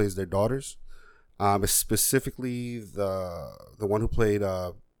ones who plays their daughters. Specifically the one who played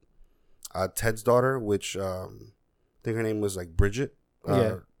Ted's daughter, which I think her name was like Bridget.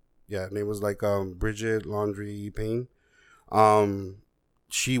 Her name was like Bridget Laundrie Payne.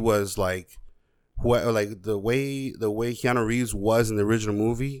 She was like the way Keanu Reeves was in the original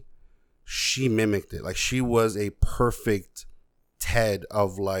movie, she mimicked it. Like she was a perfect Ted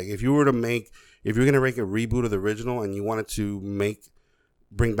of like if you're gonna make a reboot of the original and you wanted to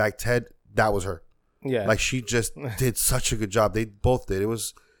bring back Ted, that was her. Yeah. Like she just did such a good job. They both did.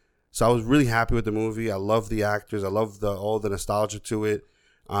 So I was really happy with the movie. I love the actors. I love all the nostalgia to it.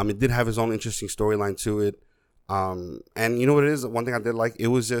 It did have its own interesting storyline to it. And you know what it is? One thing I did like, it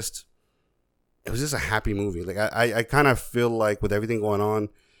was just a happy movie. Like I kind of feel like with everything going on,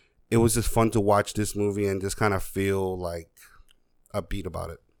 it was just fun to watch this movie and just kind of feel like upbeat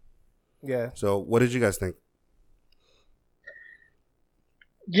about it. Yeah. So what did you guys think?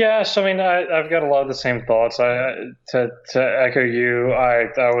 Yes, I mean I've got a lot of the same thoughts. To echo you, I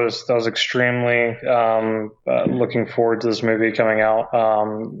was extremely looking forward to this movie coming out.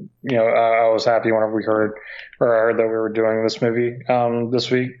 I was happy whenever we heard that we were doing this movie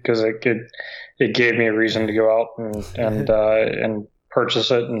this week, because it gave me a reason to go out and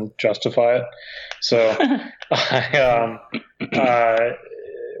purchase it and justify it. So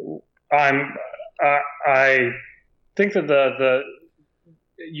I think that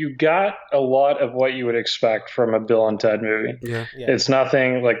you got a lot of what you would expect from a Bill and Ted movie. Yeah. It's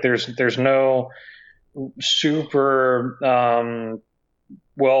nothing like there's no super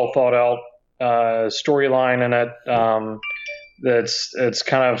well thought out storyline in it. It's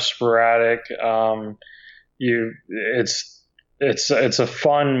kind of sporadic. It's a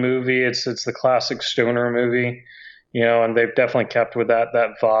fun movie. It's the classic stoner movie, and they've definitely kept with that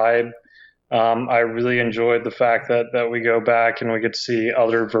vibe. I really enjoyed the fact that we go back and we get to see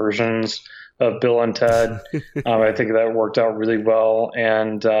other versions of Bill and Ted. I think that worked out really well,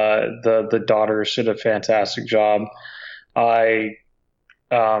 and the daughters did a fantastic job.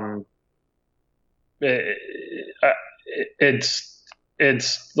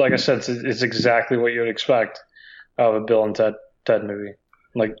 It's like I said, it's exactly what you would expect of a Bill and Ted movie.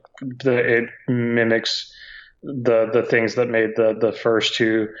 Like it mimics the things that made the first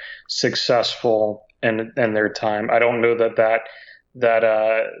two successful in their time. I don't know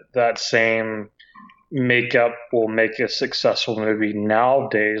that same makeup will make a successful movie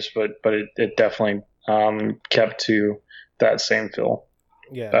nowadays, but it definitely kept to that same feel.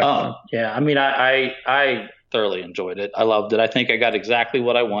 Yeah. Yeah. I mean, I thoroughly enjoyed it. I loved it. I think I got exactly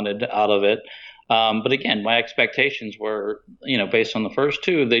what I wanted out of it. But again, my expectations were, based on the first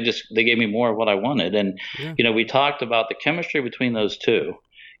two, they gave me more of what I wanted. And, we talked about the chemistry between those two,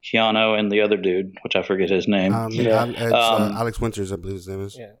 Keanu and the other dude, which I forget his name. Alex Winters, I believe his name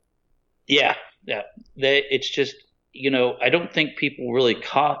is. Yeah. It's just, I don't think people really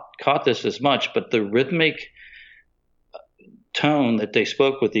caught this as much, but the rhythmic tone that they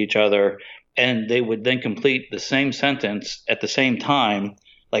spoke with each other, and they would then complete the same sentence at the same time,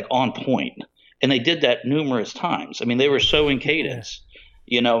 like on point. And they did that numerous times. I mean, they were so in cadence.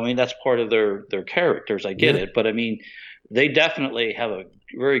 That's part of their characters. I get it. But, I mean, they definitely have a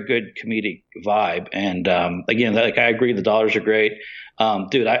very good comedic vibe. And, again, I agree, the daughters are great.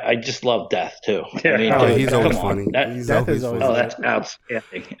 Dude, I just love Death, too. Yeah. I mean, he's always funny. Death is always funny. That's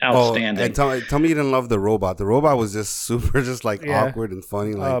outstanding. And tell me you didn't love the robot. The robot was just super, just like awkward and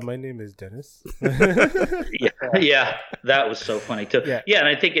funny. Like, my name is Dennis. Yeah, that was so funny too. Yeah, and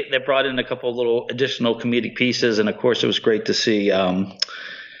I think they brought in a couple of little additional comedic pieces, and of course, it was great to see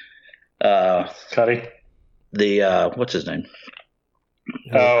Cuddy. The what's his name?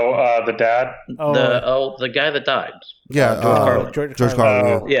 The dad. The guy that died. Yeah, George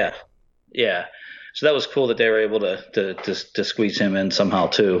Carlin. Yeah. So that was cool that they were able to squeeze him in somehow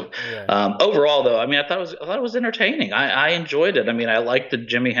too. Yeah. Overall, though, I mean, I thought it was entertaining. I enjoyed it. I mean, I liked the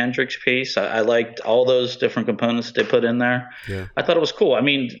Jimi Hendrix piece. I liked all those different components that they put in there. Yeah. I thought it was cool. I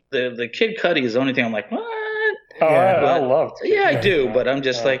mean, the Kid Cudi is the only thing I'm like, what? I loved it. Yeah, I do, but I'm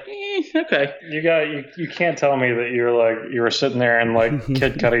just like, okay. You can't tell me that you were sitting there and like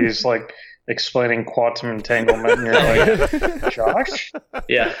Kid Cudi's like explaining quantum entanglement, and you're like, Josh?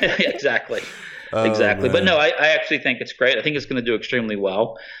 Yeah, exactly. Exactly. But no, I actually think it's great. I think it's going to do extremely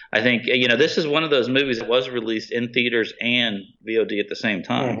well. I think, this is one of those movies that was released in theaters and VOD at the same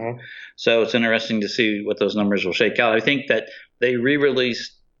time. Mm-hmm. So it's interesting to see what those numbers will shake out. I think that they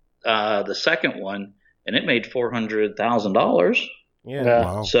re-released the second one, and it made $400,000. Yeah.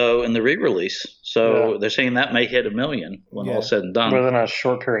 Wow. So in the re-release. So they're saying that may hit $1 million when all said and done. Within a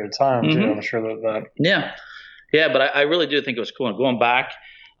short period of time, too. I'm sure that. Yeah. Yeah, but I really do think it was cool. And going back,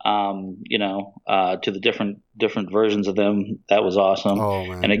 to the different versions of them, that was awesome. Oh,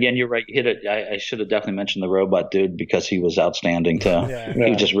 man. And again, you're right. You hit it. I should have definitely mentioned the robot dude, because he was outstanding too. He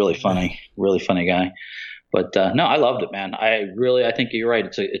was just really funny guy. But no, I loved it, man. I think you're right.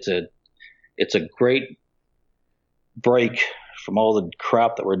 It's a great break from all the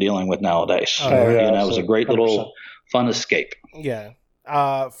crap that we're dealing with nowadays. It was a great 100%. Little fun escape. Yeah.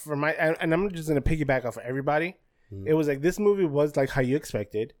 For my and I'm just gonna piggyback off of everybody. It was like, this movie was like how you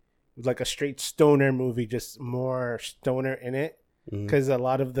expected. It like a straight stoner movie, just more stoner in it, because a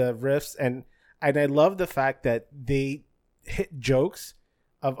lot of the riffs and I love the fact that they hit jokes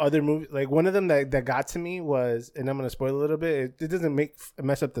of other movies. Like one of them that got to me was, and I'm gonna spoil a little bit. It doesn't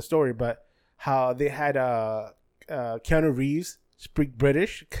mess up the story, but how they had Keanu Reeves speak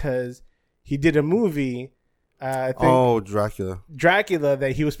British because he did a movie. I think Dracula,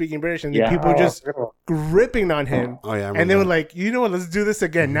 that he was speaking British, and people just gripping on him. Oh yeah, and they were like, you know what? Let's do this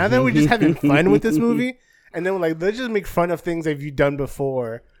again. Now that we're just having fun with this movie, and then we're like, let's just make fun of things that you've done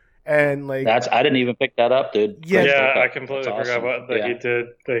before. And like I didn't even pick that up, dude. Yeah, I completely forgot what he did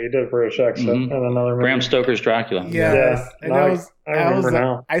British accent in another movie. Bram Stoker's Dracula. Yeah. And I remember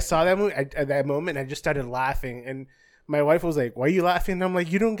now. I saw that movie at that moment. I just started laughing, and my wife was like, "Why are you laughing?" And I'm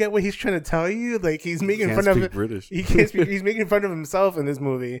like, "You don't get what he's trying to tell you. Like he's making fun of it. British. He can't speak. He's making fun of himself in this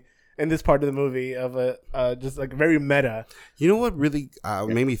movie." In this part of the movie of just like very meta. You know what really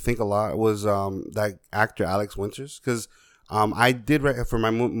made me think a lot was that actor Alex Winters, because I did for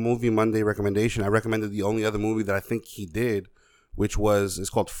my movie Monday recommendation, I recommended the only other movie that I think he did, which it's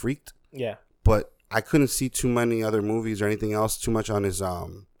called Freaked. Yeah. But I couldn't see too many other movies or anything else too much on his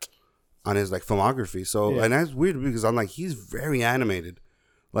like filmography. So and that's weird because I'm like, he's very animated.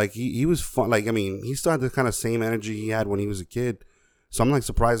 Like he was fun. Like I mean, he still had the kind of same energy he had when he was a kid. So I'm like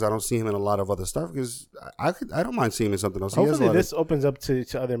surprised I don't see him in a lot of other stuff because I don't mind seeing him in something else. Hopefully this opens up to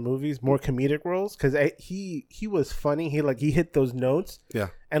other movies, more comedic roles, because he was funny. He hit those notes. Yeah.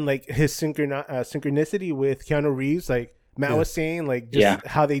 And like his synchronicity with Keanu Reeves, like Matt was saying, like just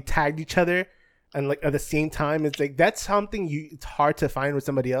how they tagged each other and like at the same time. It's like that's something it's hard to find with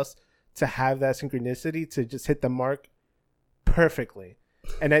somebody else, to have that synchronicity to just hit the mark perfectly.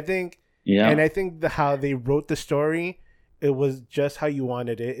 And I think how they wrote the story, it was just how you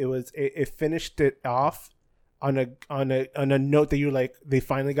wanted it. It finished it off on a note that you're like, they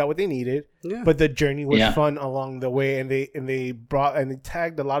finally got what they needed. Yeah. But the journey was fun along the way, and they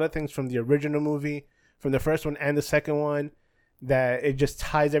tagged a lot of things from the original movie, from the first one and the second one, that it just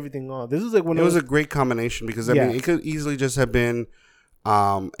ties everything on. This is like it was a great combination because I mean it could easily just have been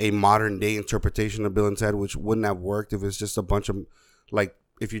a modern day interpretation of Bill and Ted, which wouldn't have worked if it's just a bunch of like,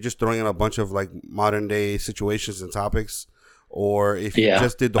 if you're just throwing in a bunch of like modern day situations and topics, or if you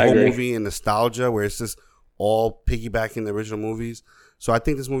just did the whole movie in nostalgia where it's just all piggybacking the original movies. So I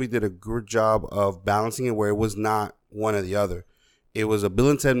think this movie did a good job of balancing it where it was not one or the other. It was a Bill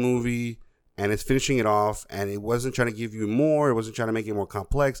and Ted movie and it's finishing it off, and it wasn't trying to give you more. It wasn't trying to make it more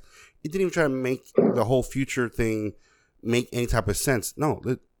complex. It didn't even try to make the whole future thing make any type of sense. No,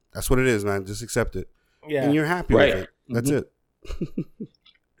 that's what it is, man. Just accept it. Yeah. And you're happy with it. That's it.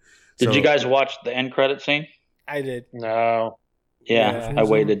 Did you guys watch the end credit scene? I did. No. Yeah, I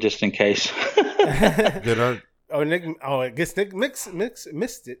waited just in case. Did I? I guess Nick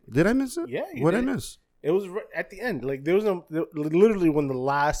missed it. Did I miss it? Yeah. What did I miss? It was at the end. Like there was literally when the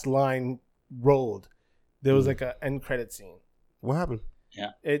last line rolled, there was like an end credit scene. What happened?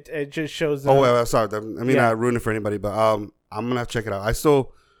 Yeah. It just shows. Sorry. I mean, I ruined it for anybody, but I'm gonna have to check it out. I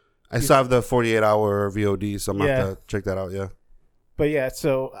still have the 48-hour VOD, so I'm gonna have to check that out. Yeah. But yeah,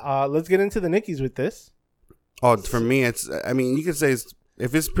 so let's get into the Nickies with this. Oh, for me, you could say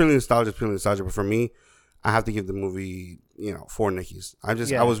if it's purely nostalgia, it's purely nostalgia. But for me, I have to give the movie, 4 Nickies.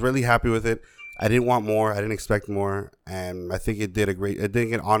 I was really happy with it. I didn't want more. I didn't expect more, and I think it did it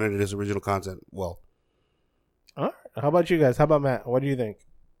didn't get honored in its original content well. All right. How about you guys? How about Matt? What do you think?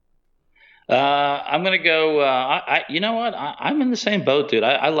 I'm gonna go. You know what? I'm in the same boat, dude.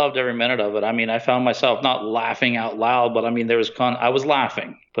 I loved every minute of it. I mean, I found myself not laughing out loud, but I mean, I was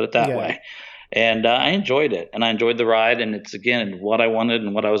laughing. Put it that way. And I enjoyed it, and I enjoyed the ride, and it's again what I wanted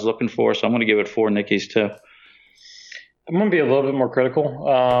and what I was looking for. So I'm going to give it 4 Nickies too. I'm going to be a little bit more critical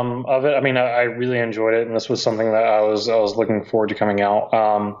of it. I mean, I really enjoyed it, and this was something that I was looking forward to coming out.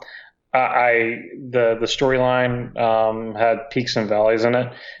 The storyline had peaks and valleys in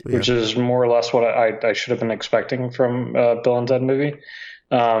it, which is more or less what I should have been expecting from a Bill and Ted movie.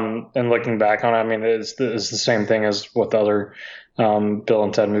 And looking back on it, I mean, it's the same thing as what the other Bill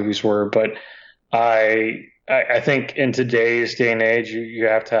and Ted movies were, but I think in today's day and age, you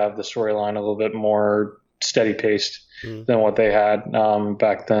have to have the storyline a little bit more steady paced than what they had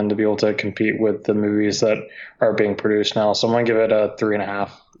back then to be able to compete with the movies that are being produced now. So I'm gonna give it a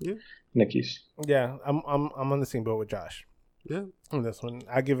 3.5 Nickies. Yeah, I'm on the same boat with Josh. Yeah, on this one,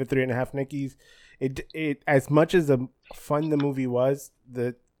 I give it 3.5 Nickies. It as much as fun the movie was,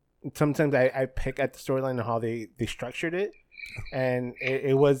 sometimes I pick at the storyline and how they structured it. and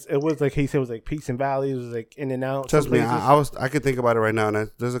it was like he said, it was like peaks and valleys, it was like in and out. Trust me, I could think about it right now,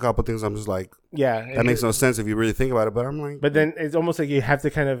 and there's a couple things I'm just like, yeah, that makes no sense if you really think about it. But I'm like, but then it's almost like you have to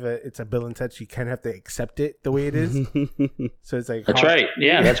kind of it's a Bill and Ted. You kind of have to accept it the way it is. So it's like that's right.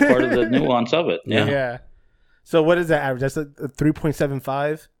 Yeah, that's part of the nuance of it. Yeah. Yeah. So what is that average? That's a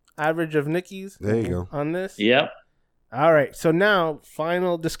 3.75 average of Nickies. There you go. On this. Yep. All right. So now,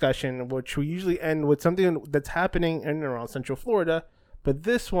 final discussion, which we usually end with something that's happening in and around Central Florida, but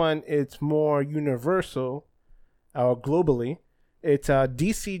this one it's more universal, or globally. It's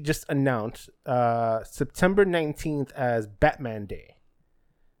DC just announced September 19th as Batman Day.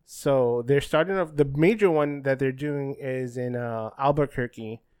 So they're starting off. The major one that they're doing is in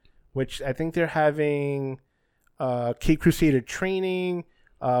Albuquerque, which I think they're having Cape Crusader training.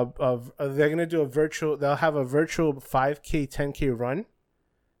 They're gonna do a virtual. They'll have a virtual 5K, 10K run.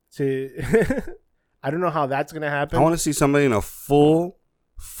 I don't know how that's gonna happen. I want to see somebody in a full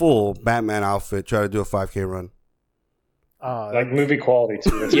Batman outfit try to do a 5K run. Like movie quality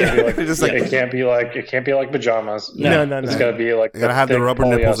too. It's Yeah. gonna be like, Just like- it can't be like pajamas. No. It's gotta be like You gotta have the thick rubber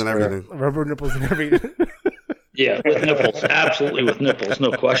nipples and polyester. everything. Rubber nipples and everything. Yeah, with nipples. Absolutely with nipples,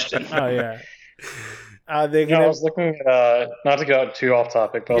 no question. Oh yeah. They're You know, I gonna. was looking at not to go too off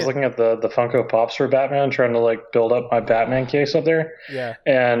topic, but I was looking at the Funko Pops for Batman, trying to like build up my Batman case up there, Yeah.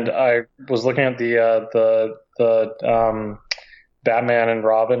 and I was looking at the Batman and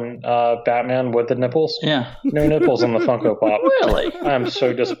Robin Batman with the nipples. Yeah. No nipples on the Funko Pop. Really? I'm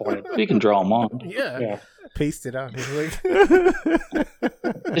so disappointed. We can draw them on. Yeah. Yeah. Paste it on. It's like,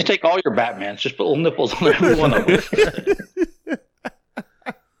 Just take all your Batmans, just put little nipples on every one of them.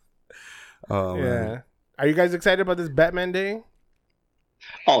 Oh yeah. man. Are you guys excited about this Batman Day?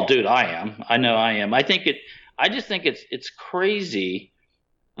 Oh, dude, I am. I know I am. I just think it's crazy.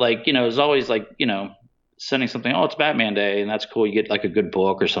 Like, you know, it's always like, you know, sending something, oh, it's Batman Day, and that's cool. You get like a good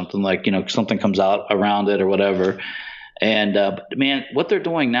book or something, like, you know, something comes out around it or whatever. And man, what they're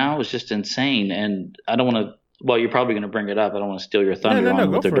doing now is just insane. And I don't want to. Well, you're probably going to bring it up. I don't want to steal your thunder No, on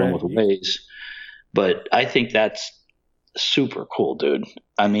go what they're for doing it. with Waze, but I think that's super cool, dude.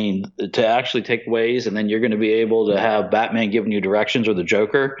 I mean, to actually take Waze and then you're going to be able to have Batman giving you directions, or the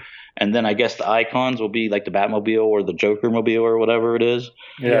Joker, and then I guess the icons will be like the Batmobile or the Joker mobile or whatever it is.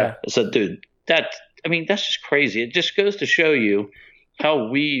 Yeah. So, dude, that's just crazy. It just goes to show you how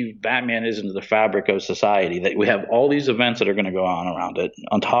weaved Batman is into the fabric of society, that we have all these events that are going to go on around it,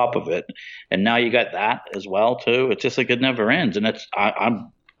 on top of it, and now you got that as well too. It's just like it never ends, and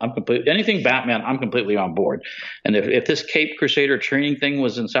I'm completely, anything Batman, I'm completely on board. And if this Cape Crusader training thing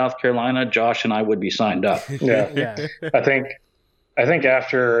was in South Carolina, Josh and I would be signed up. Yeah. Yeah. I think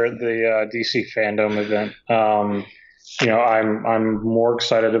after the DC fandom event, you know, I'm more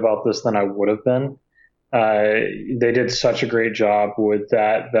excited about this than I would have been. They did such a great job with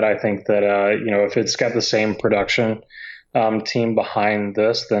that I think that you know, if it's got the same production team behind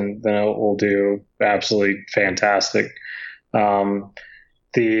this, then it will do absolutely fantastic.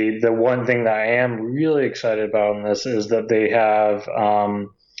 The one thing that I am really excited about in this is that they have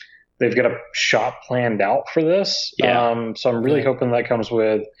they've got a shop planned out for this. Yeah. So I'm really hoping that comes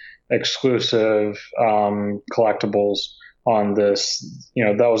with exclusive collectibles on this. You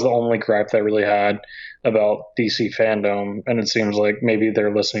know, that was the only gripe that I really had about DC fandom, and it seems like maybe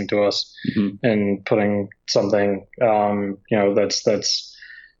they're listening to us and putting something you know, that's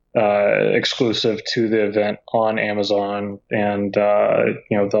exclusive to the event on Amazon and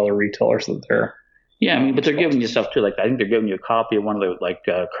you know, the other retailers that they're. Yeah, I mean, but they're giving you stuff too. Like, I think they're giving you a copy of one of the, like,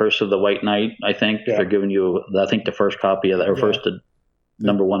 Curse of the White Knight. I think they're giving you, I think, the first copy of that, or first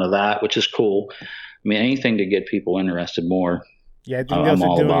number one of that, which is cool. I mean, anything to get people interested more. Yeah, I think they're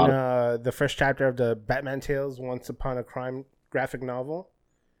also doing the first chapter of the Batman Tales Once Upon a Crime graphic novel.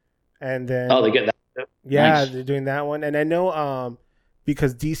 And then they get that too? Yeah, Nice. they're doing that one. And I know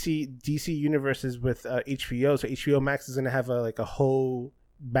because DC Universe is with HBO, so HBO Max is going to have a whole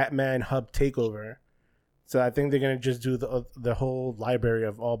Batman hub takeover. So I think they're going to just do the whole library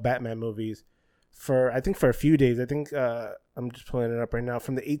of all Batman movies for a few days. I think I'm just pulling it up right now,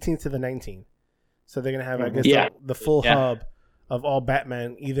 from the 18th to the 19th. So they're going to have, I guess, the full hub of all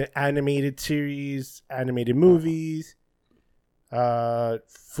Batman, either animated series, animated movies,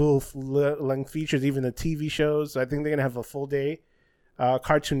 full length features, even the TV shows. So I think they're going to have a full day.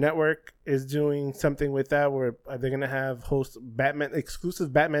 Cartoon Network is doing something with that, where they're going to host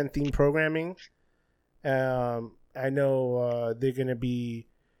exclusive Batman themed programming. I know they're going to be,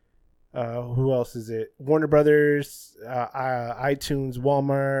 who else is it? Warner Brothers, iTunes,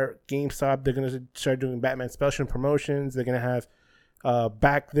 Walmart, GameStop. They're going to start doing Batman special promotions. They're going to have I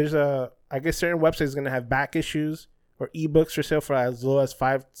guess certain websites are going to have back issues or ebooks for sale for as low as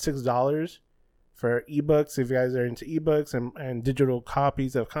 $5-6 for ebooks. If you guys are into ebooks and digital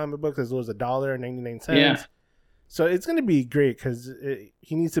copies of comic books, as low as $1.99. Yeah. So it's going to be great because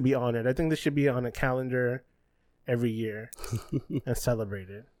he needs to be honored. I think this should be on a calendar every year and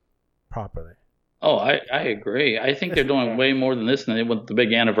celebrated properly. Oh, I agree. I think they're doing way more than this than they with the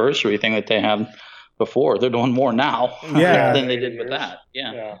big anniversary thing that they had before. They're doing more now than they did with that.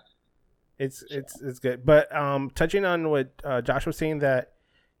 Yeah. It's good. But touching on what Josh was saying, that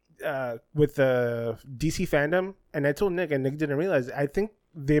with the DC fandom, and I told Nick, and Nick didn't realize, I think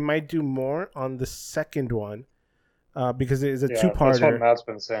they might do more on the second one. Because it's a two-parter. That's what Matt's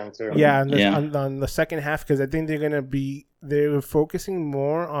been saying too. Yeah, on the second half, because I think they're focusing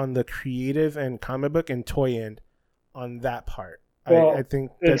more on the creative and comic book and toy end on that part. Well, I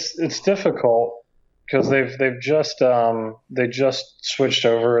think it's difficult because they just switched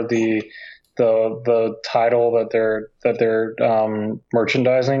over the title that they're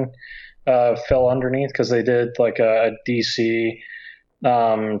merchandising fell underneath, because they did like a DC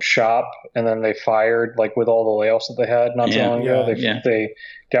shop, and then they fired, like, with all the layoffs that they had not too long ago. They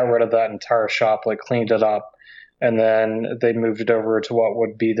got rid of that entire shop, like cleaned it up, and then they moved it over to what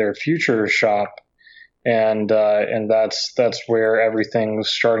would be their future shop, and that's where everything's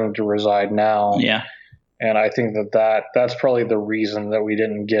starting to reside now. Yeah. And I think that's probably the reason that we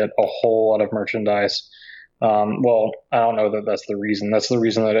didn't get a whole lot of merchandise. Well, I don't know that that's the reason. That's the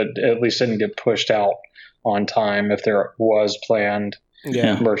reason that it at least didn't get pushed out on time if there was planned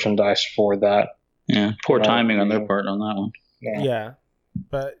merchandise for that. Yeah, poor timing on their part on that one. Yeah.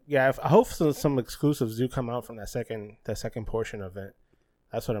 But yeah, I hope some exclusives do come out from that second portion of it.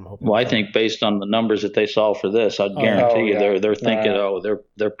 That's what I'm hoping. Well, I think based on the numbers that they saw for this, I'd guarantee you they're thinking,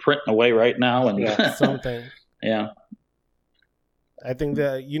 they're printing away right now, and something. Yeah. I think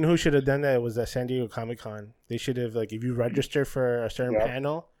that who should have done that was at San Diego Comic-Con. They should have, like, if you register for a certain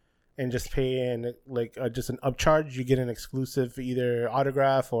panel and just pay in just an upcharge, you get an exclusive either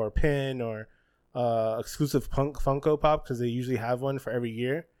autograph or pin or exclusive Funko Pop, because they usually have one for every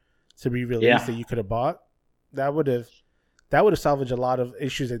year to be released that you could have bought. That would have salvaged a lot of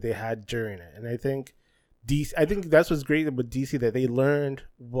issues that they had during it. And I think that's what's great with DC, that they learned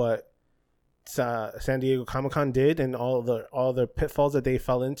what San Diego Comic-Con did and all the pitfalls that they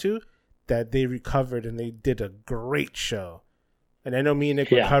fell into, that they recovered, and they did a great show. And I know me and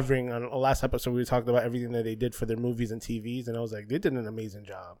Nick were covering on the last episode, we talked about everything that they did for their movies and TVs, and I was like, they did an amazing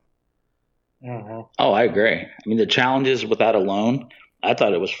job. Mm-hmm. Oh, I agree. I mean, the challenges with that alone, I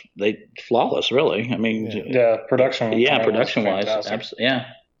thought it was flawless, really. I mean, production. Production-wise, absolutely, yeah.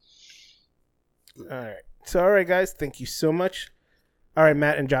 All right. So, all right, guys, thank you so much. All right,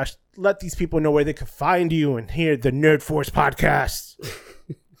 Matt and Josh, let these people know where they can find you and hear the Nerd Force podcast.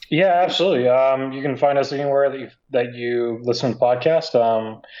 Yeah, absolutely. You can find us anywhere that you listen to podcasts.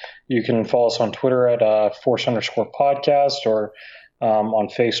 You can follow us on Twitter at Force_podcast, or on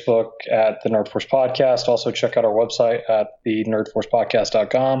Facebook at the Nerd Force Podcast. Also, check out our website at the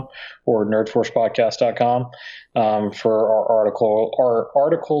nerdforcepodcast.com or nerdforcepodcast.com for our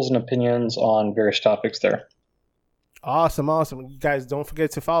articles and opinions on various topics there. Awesome. You guys, don't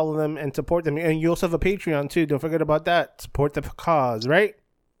forget to follow them and support them. And you also have a Patreon too. Don't forget about that. Support the cause, right?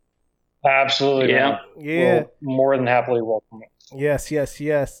 Absolutely. Yeah. We'll more than happily welcome it. Yes.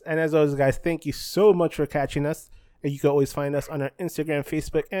 And as always, guys, thank you so much for catching us. And you can always find us on our Instagram,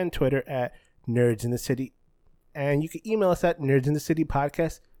 Facebook, and Twitter at Nerds in the City. And you can email us at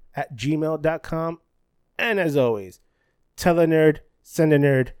nerdsinthecitypodcast@gmail.com. And as always, tell a nerd, send a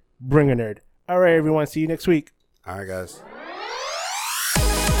nerd, bring a nerd. All right, everyone. See you next week. All right, guys.